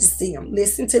you need to see them.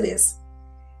 Listen to this.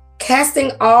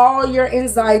 Casting all your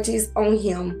anxieties on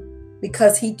him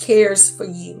because he cares for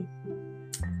you.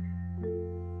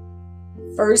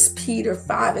 1 Peter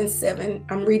 5:7.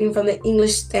 I'm reading from the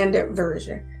English Standard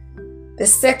Version. The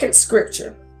second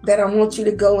scripture that I want you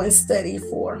to go and study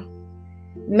for.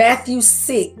 Matthew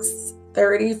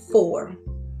 6:34.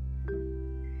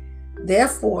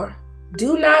 Therefore,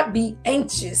 do not be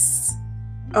anxious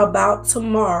about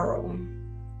tomorrow,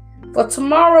 for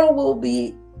tomorrow will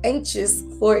be anxious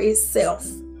for itself.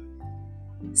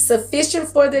 Sufficient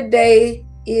for the day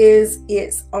is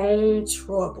its own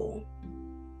trouble.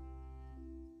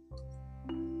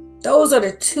 Those are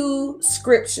the 2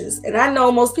 scriptures. And I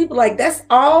know most people like, that's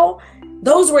all.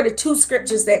 Those were the 2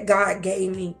 scriptures that God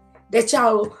gave me, that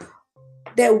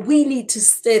we need to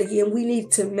study and we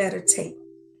need to meditate.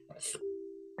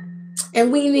 And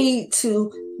we need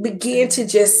to begin to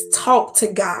just talk to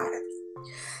God.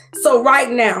 So right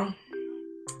now,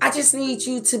 I just need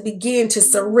you to begin to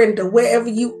surrender wherever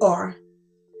you are.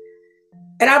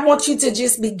 And I want you to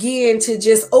just begin to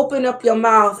just open up your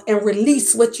mouth and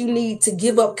release what you need to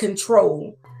give up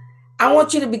control. I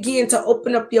want you to begin to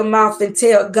open up your mouth and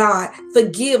tell God,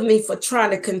 forgive me for trying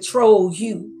to control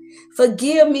you.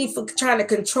 Forgive me for trying to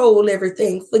control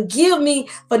everything. Forgive me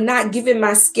for not giving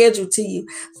my schedule to you.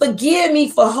 Forgive me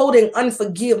for holding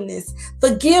unforgiveness.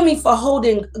 Forgive me for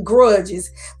holding grudges.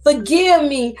 Forgive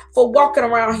me for walking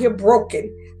around here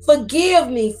broken. Forgive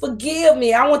me. Forgive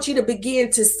me. I want you to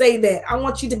begin to say that. I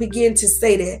want you to begin to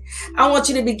say that. I want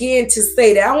you to begin to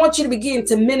say that. I want you to begin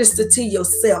to minister to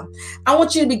yourself. I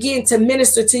want you to begin to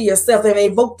minister to yourself and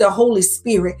invoke the Holy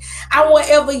Spirit.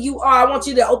 Wherever you are, I want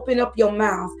you to open up your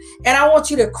mouth and I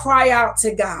want you to cry out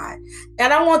to God.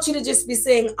 And I want you to just be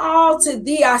saying, all to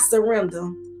thee I surrender.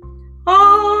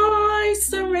 I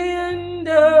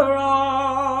surrender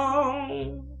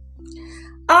all.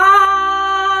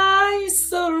 I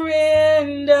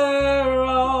surrender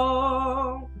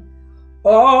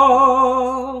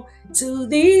all to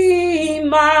thee,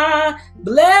 my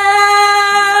blessed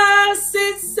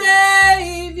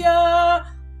Savior.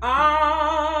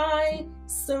 I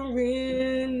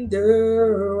surrender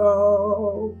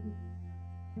all.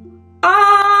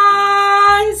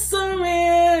 I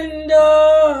surrender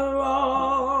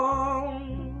all.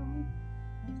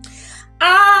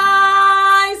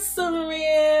 I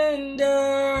surrender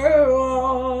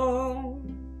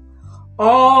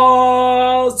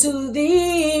all to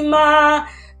thee, my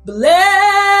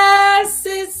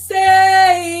blessed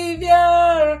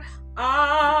Savior.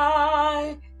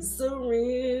 I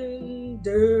surrender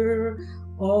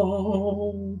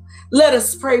all. Let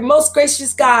us pray. Most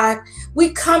gracious God,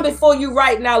 we come before you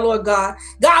right now, Lord God.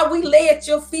 God, we lay at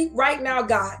your feet right now,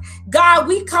 God. God,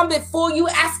 we come before you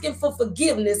asking for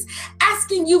forgiveness,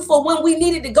 asking you for when we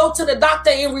needed to go to the doctor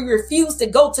and we refused to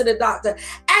go to the doctor,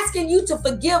 asking you to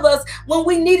forgive us when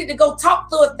we needed to go talk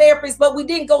to a therapist, but we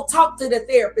didn't go talk to the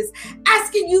therapist,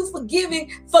 asking you forgiving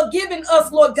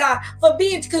us, Lord God, for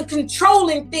being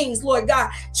controlling things, Lord God,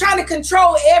 trying to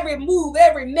control every move,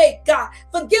 every make, God.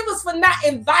 Forgive us for not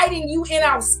inviting you in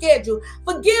our schedule.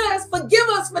 Forgive us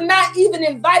for not even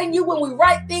inviting you when we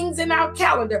write things in our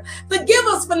calendar. Forgive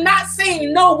us for not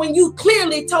saying no when you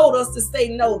clearly told us to say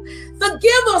no.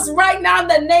 Forgive us right now in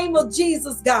the name of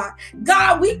Jesus, God.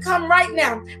 God, we come right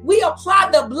now. We apply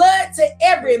the blood to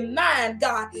every mind,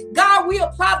 God. God, we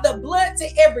apply the blood to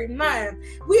every mind.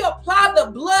 We apply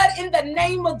the blood in the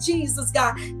name of Jesus,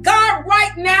 God. God,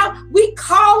 right now, we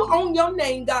call on your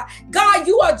name, God. God,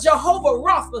 you are Jehovah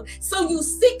Rapha. So you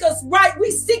seek us right.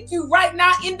 We seek you right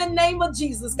now in the name of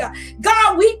Jesus, God.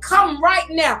 God, we come right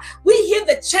now. We hear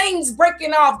the chains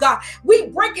breaking off, God. We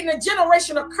breaking the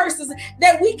generational curses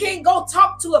that we can't go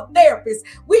talk to a therapist.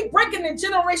 We breaking the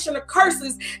generational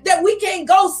curses that we can't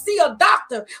go see a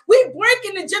doctor. We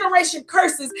breaking the generation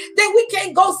curses that we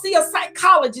can't go see a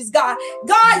psychologist, God.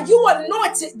 God, you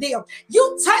anointed them.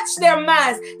 You touched their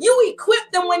minds. You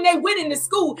equipped them when they went into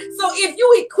school. So if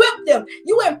you equip them,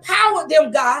 you empowered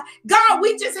them, God. God,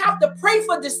 we just have to pray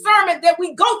for discernment that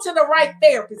we go to the right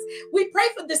therapist. We pray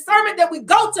for discernment that we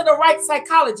go to the right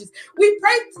psychologist. We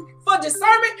pray for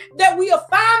discernment that we'll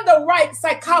find the right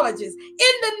psychologist.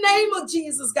 In the name of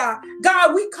Jesus, God.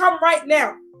 God, we come right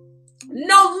now.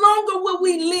 No longer will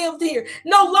we live here.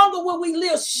 No longer will we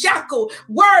live shackled,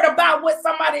 worried about what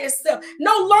somebody has said.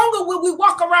 No longer will we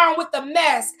walk around with a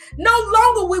mask. No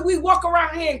longer will we walk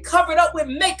around here and covered up with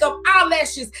makeup,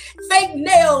 eyelashes, fake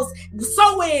nails,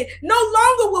 sewing. No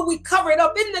longer will we cover it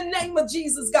up in the name of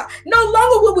Jesus, God. No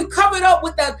longer will we cover it up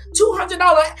with the $200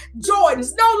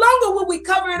 Jordans. No longer will we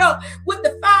cover it up with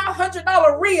the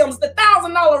 $500 rims, the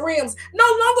 $1,000 rims. No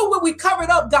longer will we cover it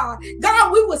up, God.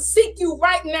 God, we will seek you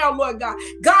right now, Lord God.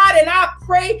 God, and I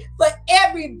pray for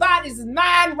everybody's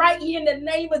mind right here in the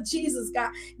name of Jesus,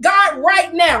 God. God,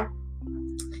 right now,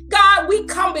 God, we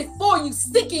come before you,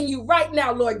 seeking you right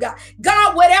now, Lord God.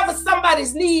 God, whatever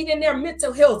somebody's need in their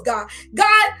mental health, God.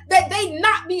 God, that they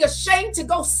not be ashamed to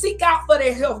go seek out for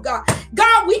their health, God.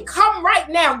 God, we come right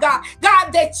now, God.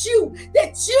 God, that you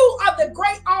are the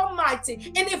great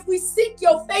Almighty. And if we seek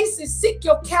your face and seek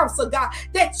your counsel, God,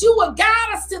 that you will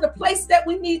guide us to the place that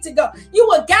we need to go. You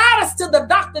will guide us to the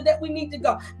doctor that we need to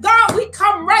go. God, we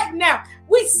come right now.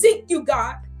 We seek you,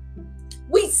 God.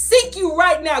 We seek you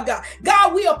right now, God.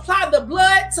 God, we apply the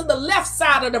blood to the left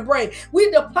side of the brain. We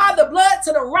apply the blood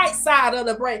to the right side of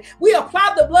the brain. We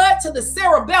apply the blood to the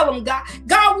cerebellum, God.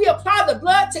 God, we apply the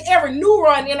blood to every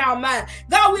neuron in our mind.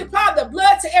 God, we apply the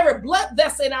blood to every blood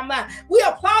vessel in our mind. We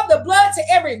apply the blood to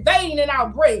every vein in our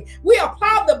brain. We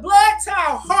apply the blood to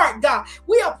our heart, God.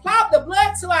 We apply the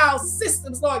blood to our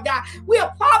systems, Lord God. We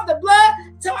apply the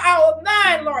blood to our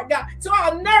mind, Lord God, to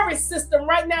our nervous system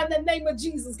right now in the name of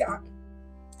Jesus, God.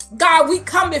 God, we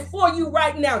come before you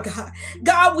right now, God.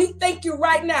 God, we thank you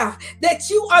right now that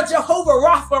you are Jehovah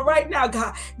Rapha right now,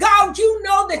 God. God, you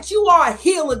know that you are a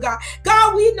healer, God.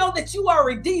 God, we know that you are a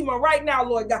redeemer right now,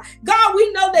 Lord God. God,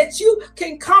 we know that you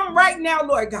can come right now,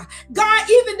 Lord God. God,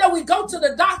 even though we go to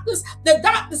the doctors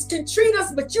can treat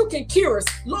us, but you can cure us.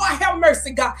 Lord, have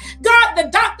mercy, God. God, the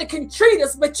doctor can treat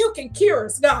us, but you can cure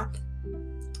us, God.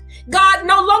 God,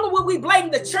 no longer will we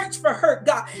blame the church for hurt,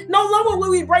 God. No longer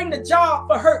will we blame the job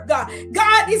for hurt, God.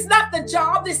 God, it's not the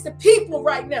job, it's the people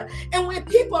right now. And when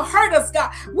people hurt us,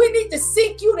 God, we need to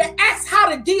seek you to ask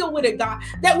how to deal with it, God.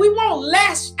 That we won't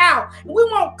lash out. We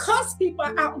won't cuss people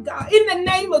out, God, in the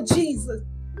name of Jesus.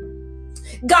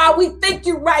 God, we thank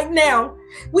you right now.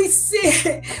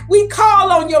 We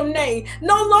call on your name.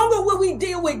 No longer will we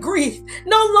deal with grief.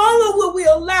 No longer will we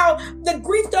allow the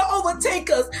grief to overtake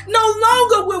us. No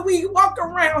longer will we walk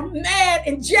around mad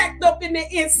and jacked up in the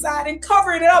inside and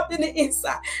covered up in the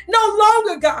inside. No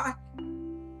longer, God.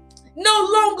 No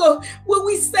longer will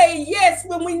we say yes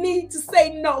when we need to say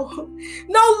no.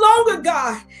 No longer,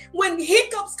 God, when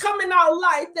hiccups come in our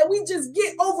life that we just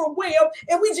get overwhelmed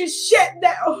and we just shut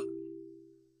down.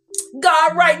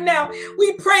 God, right now,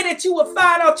 we pray that you will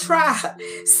find our tribe,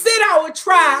 sit our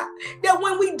tribe, that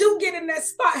when we do get in that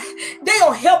spot,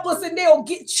 they'll help us and they'll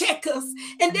check us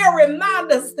and they'll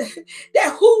remind us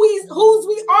that whose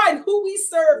we are and who we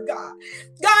serve, God.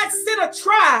 God, send a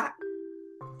tribe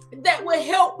that will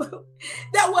help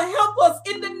us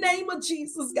in the name of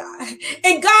Jesus, God.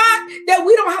 And God, that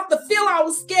we don't have to fill our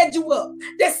schedule up,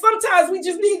 that sometimes we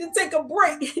just need to take a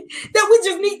break, that we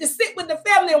just need to sit with the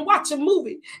family and watch a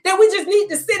movie, that we just need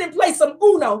to sit and play some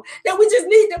Uno, that we just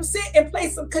need to sit and play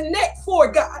some Connect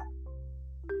Four, God.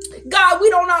 God, we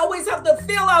don't always have to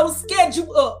fill our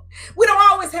schedule up. We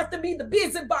don't always have to be the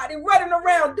busybody running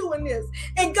around doing this.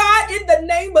 And God, in the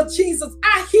name of Jesus,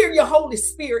 I hear your Holy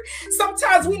Spirit.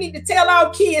 Sometimes we need to tell our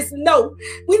kids no.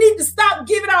 We need to stop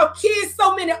giving our kids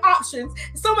so many options.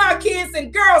 Some of our kids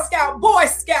in Girl Scout, Boy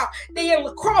Scout, they in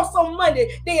lacrosse on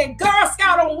Monday, they in Girl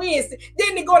Scout on Wednesday,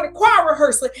 then they go to choir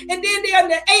rehearsal, and then they're in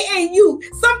the AAU.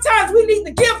 Sometimes we need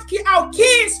to give our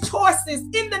kids choices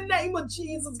in the name of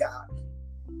Jesus, God.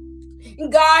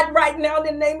 God, right now, in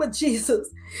the name of Jesus,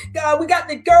 God, we got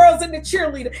the girls and the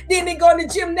cheerleader. Then they go to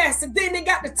gymnastics. Then they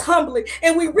got the tumbling.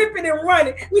 And we ripping and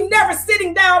running. We never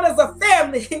sitting down as a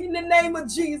family in the name of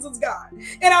Jesus, God.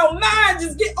 And our mind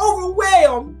just get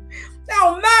overwhelmed.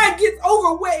 Our mind gets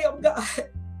overwhelmed, God.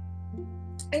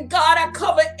 And God, I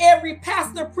cover every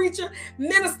pastor, preacher,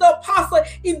 minister, apostle,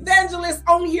 evangelist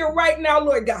on here right now,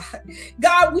 Lord God.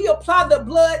 God, we apply the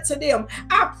blood to them.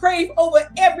 I pray over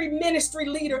every ministry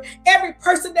leader, every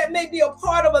person that may be a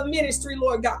part of a ministry,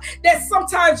 Lord God, that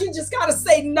sometimes you just got to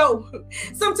say no.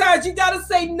 Sometimes you got to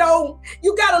say no.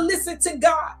 You got to listen to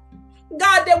God.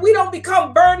 God, that we don't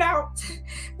become burnout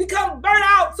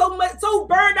so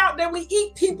burned out that we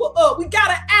eat people up. We got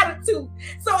an attitude.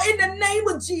 So in the name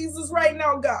of Jesus right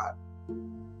now, God,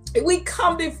 We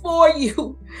come before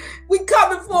you. We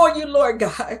come before you, Lord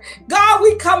God. God,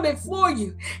 we come before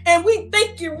you. And we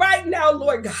thank you right now,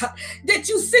 Lord God, that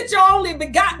you sent your only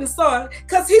begotten son,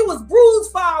 because he was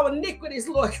bruised for our iniquities,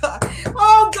 Lord God.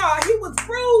 Oh, God, he was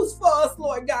bruised for us,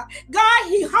 Lord God. God,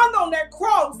 he hung on that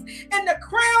cross, and the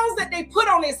crowns that they put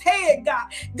on his head, God.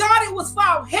 God, it was for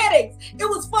our headaches. It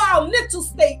was for our mental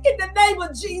state. In the name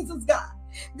of Jesus, God.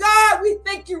 God, we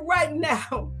thank you right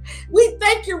now. We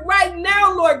thank you right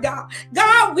now, Lord God.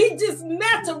 God, we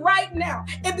dismantle right now.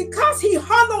 And because he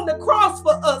hung on the cross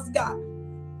for us, God,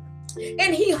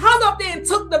 and he hung up there and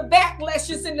took the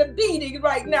backlashes and the beating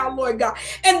right now, Lord God,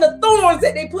 and the thorns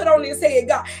that they put on his head,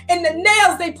 God, and the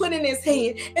nails they put in his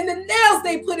hand, and the nails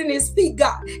they put in his feet,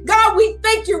 God. God, we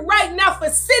thank you right now for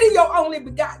sending your only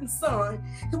begotten son.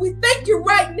 We thank you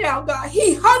right now, God.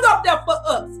 He hung up there for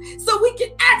us so we can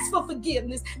ask for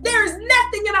forgiveness. There is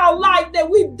nothing in our life that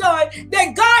we've done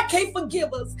that God can't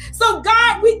forgive us. So,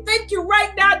 God, we thank you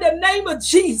right now in the name of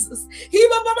Jesus.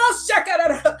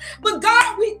 But,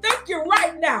 God, we thank you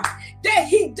right now that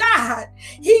he died.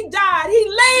 He died. He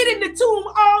laid in the tomb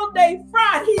all day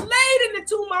Friday. He laid in the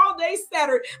tomb all day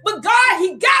Saturday. But, God,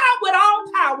 he got up with all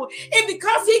power. And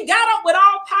because he got up with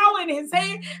all power in his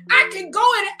hand, I can go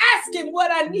and ask him what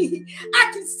I need.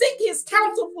 I can seek his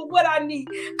counsel for what I need.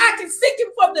 I can seek him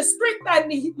for the strength I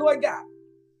need, Lord God.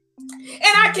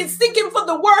 And I can seek him for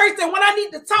the words. And when I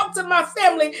need to talk to my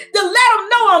family, to let them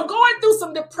know I'm going through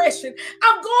some depression.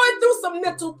 I'm going through some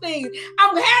mental things.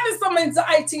 I'm having some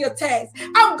anxiety attacks.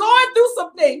 I'm going through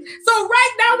some things. So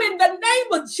right now, in the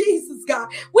name of Jesus, God,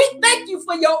 we thank you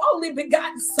for your only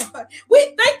begotten son.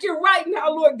 We thank you right now,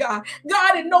 Lord God.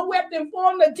 God, and no weapon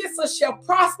formed against us shall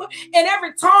prosper. And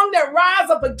every tongue that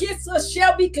rise up against us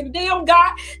shall be condemned,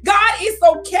 God. God, it's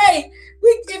okay.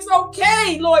 It's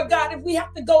okay, Lord God, if we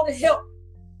have to go to help.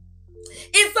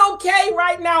 It's okay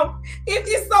right now.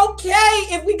 It's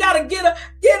okay if we got to get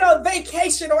a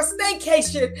vacation or a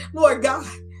staycation, Lord God.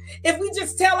 If we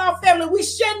just tell our family we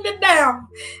shutting it down.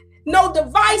 No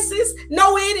devices,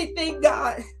 no anything,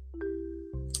 God.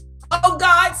 Oh,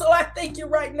 God, so I thank you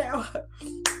right now.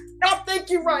 I thank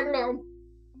you right now.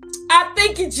 I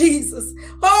thank you, Jesus.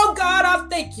 Oh, God, I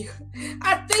thank you.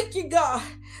 I thank you, God.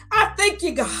 I thank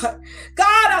you, God.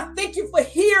 God, I thank you for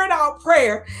hearing our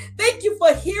prayer. Thank you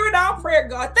for hearing our prayer,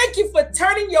 God. Thank you for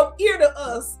turning your ear to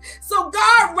us. So,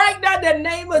 God, right now, in the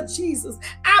name of Jesus,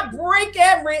 I break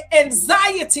every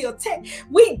anxiety attack.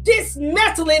 We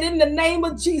dismantle it in the name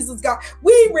of Jesus, God.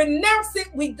 We renounce it.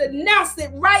 We denounce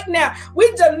it right now.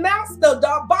 We denounce the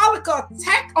diabolical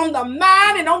attack on the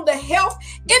mind and on the health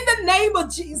in the name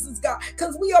of Jesus, God,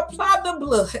 because we apply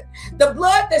the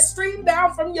blood that streamed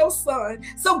down from your son.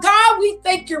 So, God, we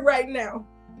thank you right now.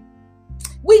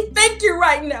 We thank you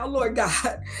right now, Lord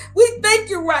God. We thank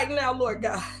you right now, Lord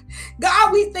God.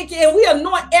 God, we thank you, and we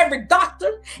anoint every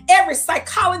doctor, every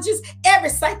psychologist, every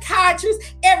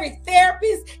psychiatrist, every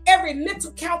therapist, every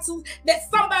mental counselor that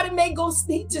somebody may go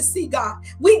need to see, God.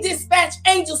 We dispatch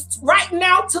angels right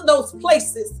now to those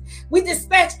places. We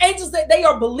dispatch angels that they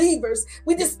are believers.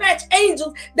 We dispatch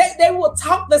angels that they will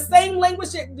talk the same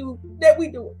language that we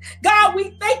do. God,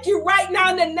 we thank you right now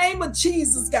in the name of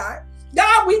Jesus, God.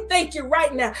 God, we thank you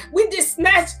right now. We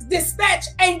dispatch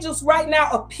angels right now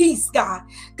of peace, God.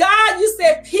 God, you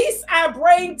said, peace I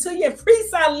bring to you, and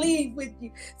peace I leave with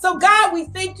you. So, God, we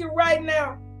thank you right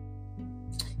now.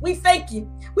 We thank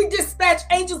you. We dispatch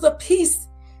angels of peace.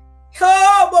 We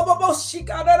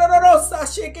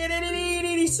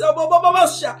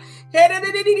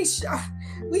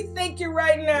thank you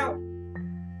right now.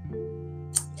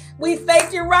 We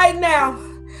thank you right now.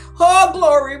 Oh,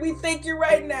 glory. We thank you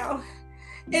right now.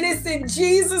 And it's in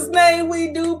Jesus' name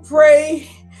we do pray.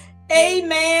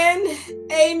 Amen,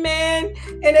 amen,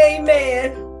 and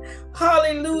amen.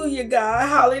 Hallelujah, God.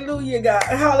 Hallelujah, God.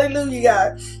 Hallelujah,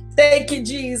 God. Thank you,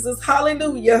 Jesus.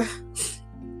 Hallelujah.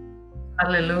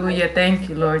 Hallelujah. Thank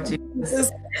you, Lord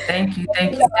Jesus. Thank you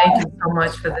so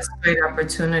much for this great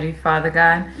opportunity, Father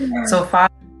God. So,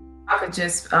 Father, I could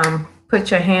just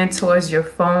put your hand towards your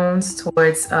phones,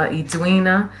 towards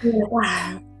Edwina.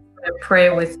 Pray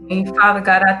with me. Father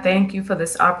God, I thank you for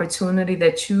this opportunity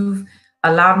that you've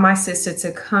allowed my sister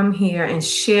to come here and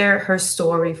share her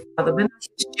story, Father. But not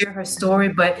share her story,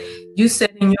 but you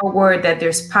said in your word that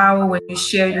there's power when you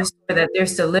share your story, that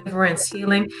there's deliverance,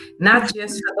 healing, not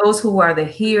just for those who are the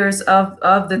hearers of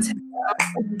the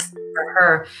testimony, for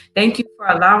her. Thank you for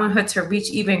allowing her to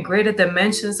reach even greater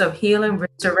dimensions of healing,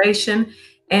 restoration,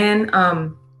 and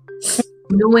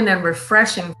renewing and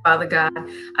refreshing, Father God.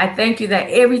 I thank you that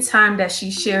every time that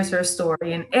she shares her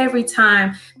story and every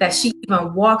time that she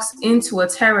even walks into a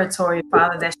territory,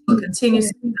 Father, that she continues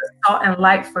to be the salt and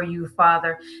light for you,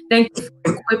 Father. Thank you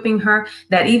for equipping her,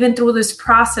 that even through this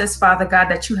process, Father God,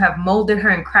 that you have molded her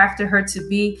and crafted her to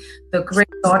be the great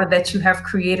daughter that you have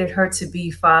created her to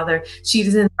be, Father. She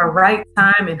is in her right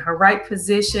time, in her right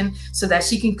position, so that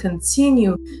she can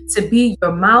continue to be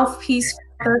your mouthpiece,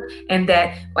 and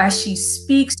that as she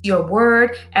speaks your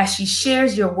word, as she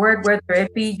shares your word, whether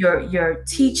it be your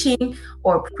teaching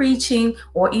or preaching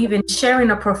or even sharing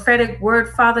a prophetic word,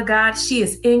 Father God, she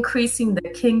is increasing the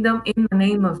kingdom in the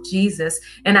name of Jesus.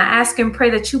 And I ask and pray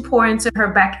that you pour into her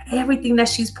back everything that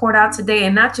she's poured out today,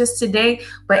 and not just today,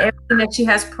 but everything that she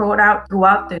has poured out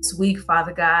throughout this week,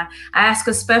 Father God. I ask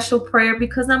a special prayer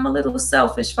because I'm a little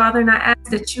selfish, Father, and I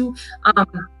ask that you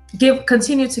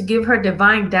continue to give her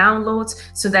divine downloads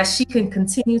so that she can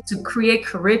continue to create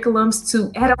curriculums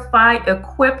to edify,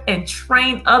 equip, and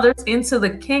train others into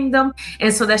the kingdom,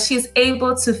 and so that she is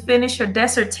able to finish her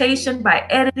dissertation by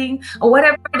editing or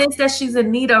whatever it is that she's in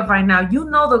need of right now. You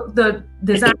know the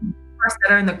desires that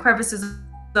are in the crevices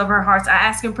of her hearts. I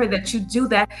ask and pray that you do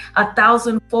that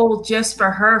 1,000-fold just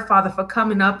for her, Father, for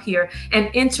coming up here and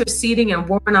interceding and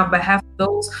warring on behalf of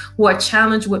those who are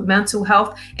challenged with mental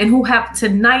health and who have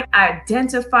tonight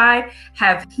identified,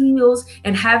 have healed,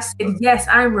 and have said, yes,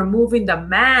 I'm removing the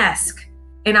mask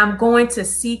and I'm going to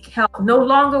seek help. No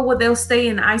longer will they stay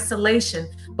in isolation,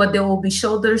 but they will be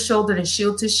shoulder to shoulder and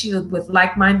shield to shield with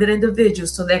like-minded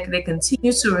individuals so that they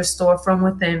continue to restore from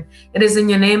within. It is in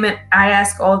your name that I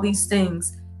ask all these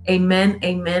things. Amen,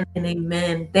 amen, and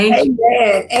amen. Thank you.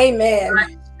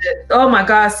 Amen. Oh my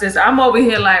God, sis. I'm over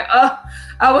here like,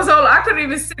 I couldn't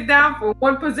even sit down for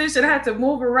one position. I had to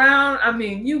move around. I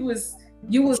mean, you was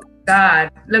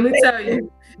God. Let me tell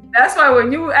you. That's why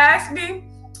when you asked me,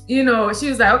 she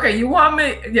was like, okay, you want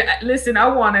me? Yeah, listen, I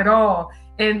want it all.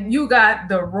 And you got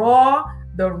the raw,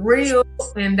 the real,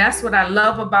 and that's what I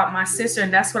love about my sister.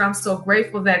 And that's what I'm so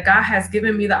grateful that God has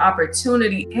given me the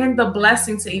opportunity and the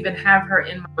blessing to even have her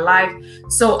in my life.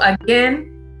 So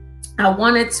again, I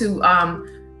wanted to,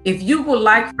 if you would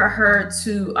like for her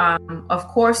to, of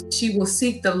course, she will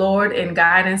seek the Lord and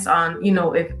guidance on,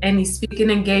 if any speaking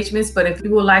engagements, but if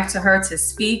you would like her to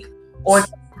speak or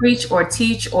preach or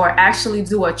teach or actually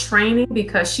do a training,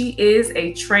 because she is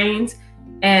a trained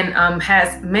and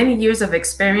has many years of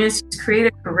experience. She's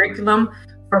created curriculum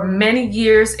for many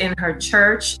years in her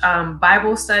church,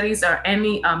 Bible studies or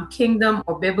any kingdom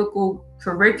or biblical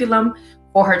curriculum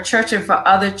for her church and for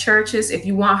other churches. If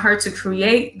you want her to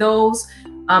create those,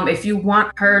 if you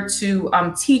want her to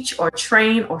teach or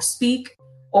train or speak,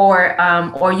 or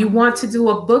you want to do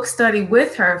a book study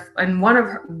with her and one of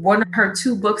her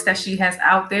 2 books that she has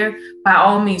out there, by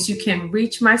all means, you can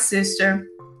reach my sister.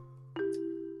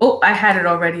 Oh, I had it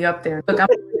already up there. Look,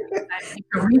 you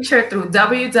can reach her through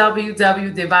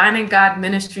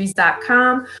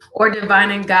www.divineandgodministries.com or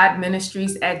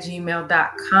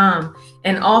divineandgodministries@gmail.com.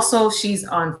 And also she's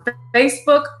on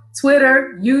Facebook,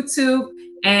 Twitter, YouTube,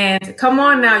 and come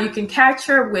on now, you can catch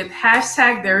her with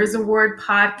 #ThereIsAWord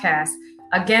podcast.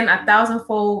 Again,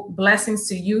 1,000-fold blessings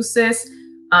to you, sis.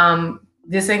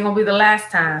 This ain't gonna be the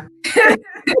last time.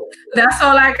 That's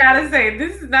all I gotta say.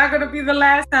 This is not gonna be the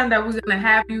last time that we're gonna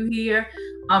have you here.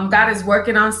 God is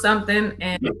working on something,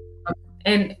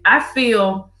 and I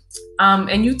feel,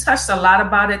 and you touched a lot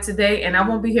about it today, and I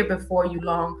won't be here before you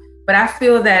long, but I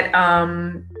feel that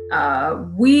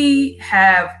we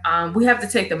have to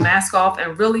take the mask off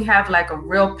and really have like a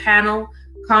real panel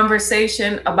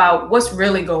conversation about what's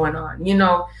really going on,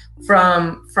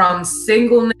 from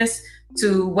singleness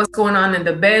to what's going on in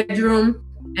the bedroom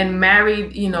and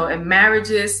married, and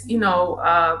marriages,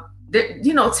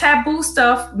 taboo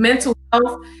stuff, mental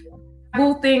health,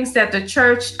 taboo things that the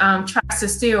church tries to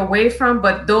steer away from.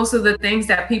 But those are the things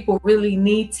that people really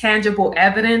need tangible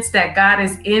evidence that God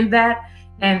is in that,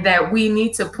 and that we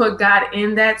need to put God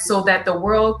in that so that the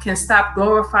world can stop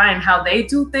glorifying how they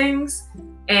do things,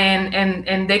 and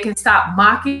they can stop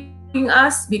mocking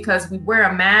us because we wear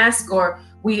a mask or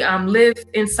we live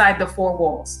inside the 4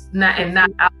 walls, not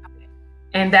out.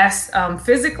 And that's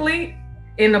physically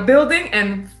in a building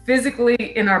and physically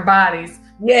in our bodies.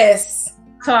 Yes.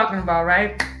 Talking about,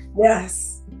 right?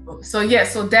 Yes. So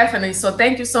definitely. So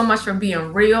thank you so much for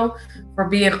being real, for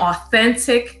being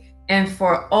authentic, and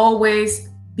for always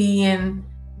being,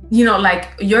 like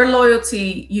your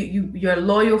loyalty, you're a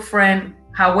loyal friend.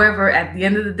 However, at the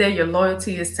end of the day, your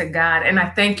loyalty is to God. And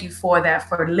I thank you for that,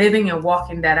 for living and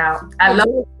walking that out. I love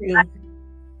you.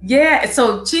 Yeah,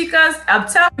 so chicas, I'm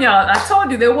telling y'all, I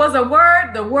told you there was a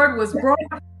word, the word was brought,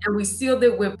 and we sealed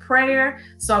it with prayer.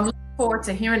 So I'm looking forward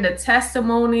to hearing the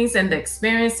testimonies and the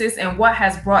experiences and what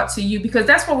has brought to you, because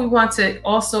that's what we want to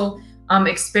also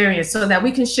experience so that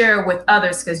we can share it with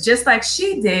others. Because just like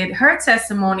she did, her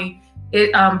testimony,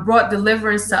 it brought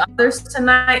deliverance to others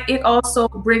tonight. It also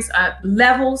brings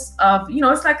levels of,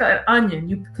 it's like an onion.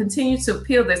 You continue to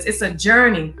peel this. It's a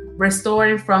journey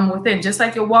restoring from within, just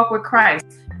like your walk with Christ.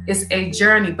 It's a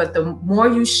journey, but the more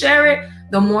you share it,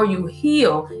 the more you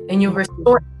heal and you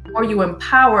restore, the more you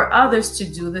empower others to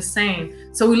do the same.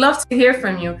 So we love to hear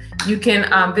from you. You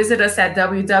can visit us at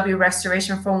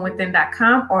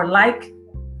www.restorationfromwithin.com or like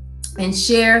and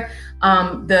share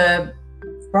the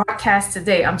broadcast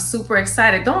today. I'm super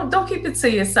excited. Don't keep it to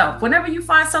yourself. Whenever you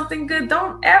find something good,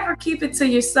 don't ever keep it to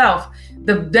yourself.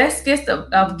 The best gift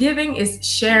of giving is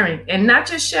sharing, and not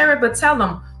just share it, but tell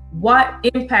them what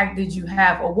impact did you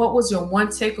have, or what was your one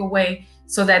takeaway,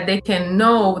 so that they can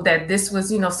know that this was,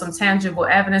 some tangible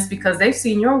evidence, because they've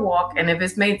seen your walk, and if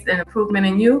it's made an improvement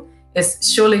in you, it's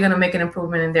surely going to make an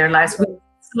improvement in their lives.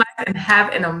 And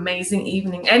have an amazing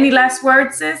evening. Any last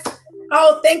words, sis?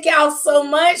 Oh, thank y'all so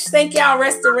much. Thank y'all,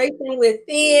 Restoration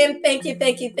Within. Thank you,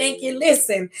 thank you, thank you.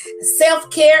 Listen,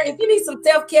 self-care. If you need some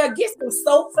self-care, get some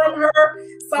soap from her.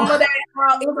 Some of that,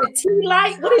 is it tea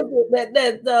light? What is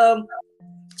it? The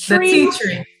tree? The tea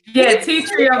tree. Yeah, tea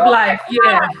tree of life.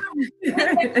 Yeah.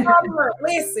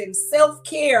 Listen,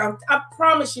 self-care. I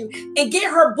promise you. And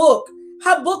get her book.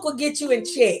 Her book will get you in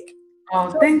check. Oh,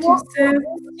 thank you, sis.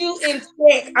 You in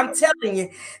check. I'm telling you,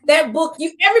 that book.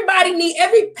 Every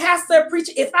pastor,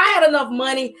 preacher. If I had enough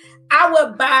money, I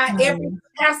would buy every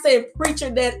pastor and preacher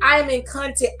that I'm in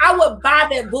contact. I would buy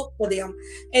that book for them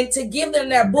and to give them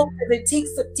that book, because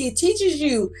it teaches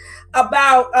you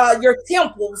about your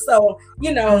temple. So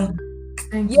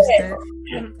Thank you, sis.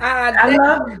 I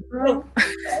love you, bro.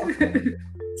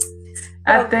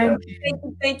 I thank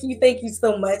you. Thank you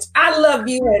so much. I love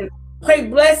you, and pray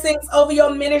blessings over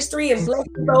your ministry and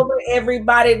blessings over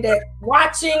everybody that's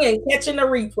watching and catching the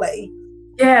replay.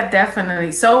 Yeah,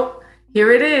 definitely. So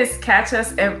here it is. Catch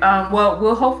us.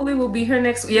 We'll be here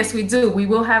next. Yes, we do. We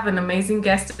will have an amazing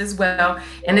guest as well.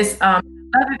 And it's love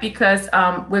it because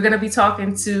we're going to be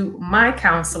talking to my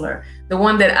counselor, the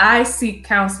one that I seek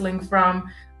counseling from,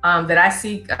 that I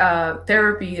seek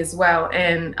therapy as well.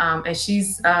 And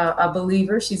she's a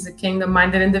believer. She's a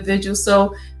kingdom-minded individual.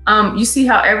 So you see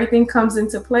how everything comes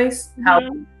into place? How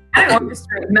I didn't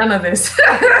orchestrate none of this.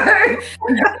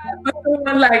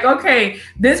 Like, okay,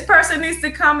 this person needs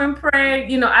to come and pray.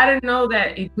 I didn't know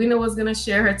that Edwina was going to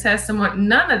share her testimony.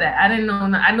 None of that. I didn't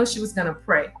know. I know she was going to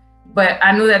pray, but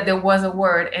I knew that there was a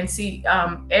word. And see,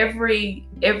 every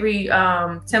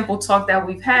temple talk that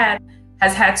we've had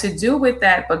has had to do with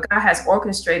that, but God has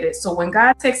orchestrated. So when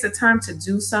God takes the time to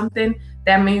do something,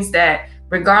 that means that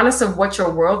regardless of what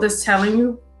your world is telling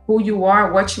you, who you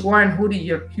are, what you are, and who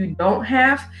you don't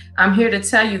have, I'm here to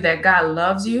tell you that God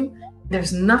loves you.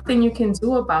 There's nothing you can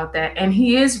do about that. And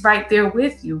He is right there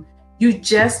with you. You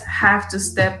just have to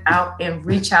step out and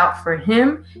reach out for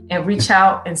Him, and reach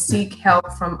out and seek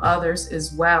help from others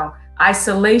as well.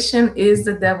 Isolation is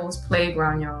the devil's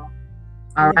playground, y'all.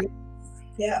 All right.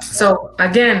 Yeah. So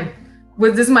again,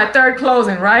 this is my third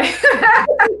closing, right?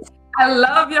 I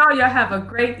love y'all. Y'all have a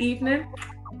great evening.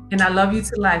 And I love you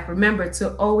to life. Remember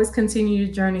to always continue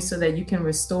your journey so that you can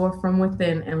restore from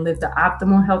within and live the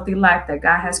optimal, healthy life that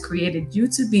God has created you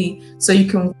to be, so you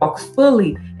can walk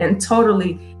fully and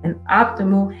totally in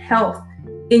optimal health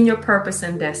in your purpose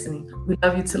and destiny. We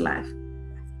love you to life.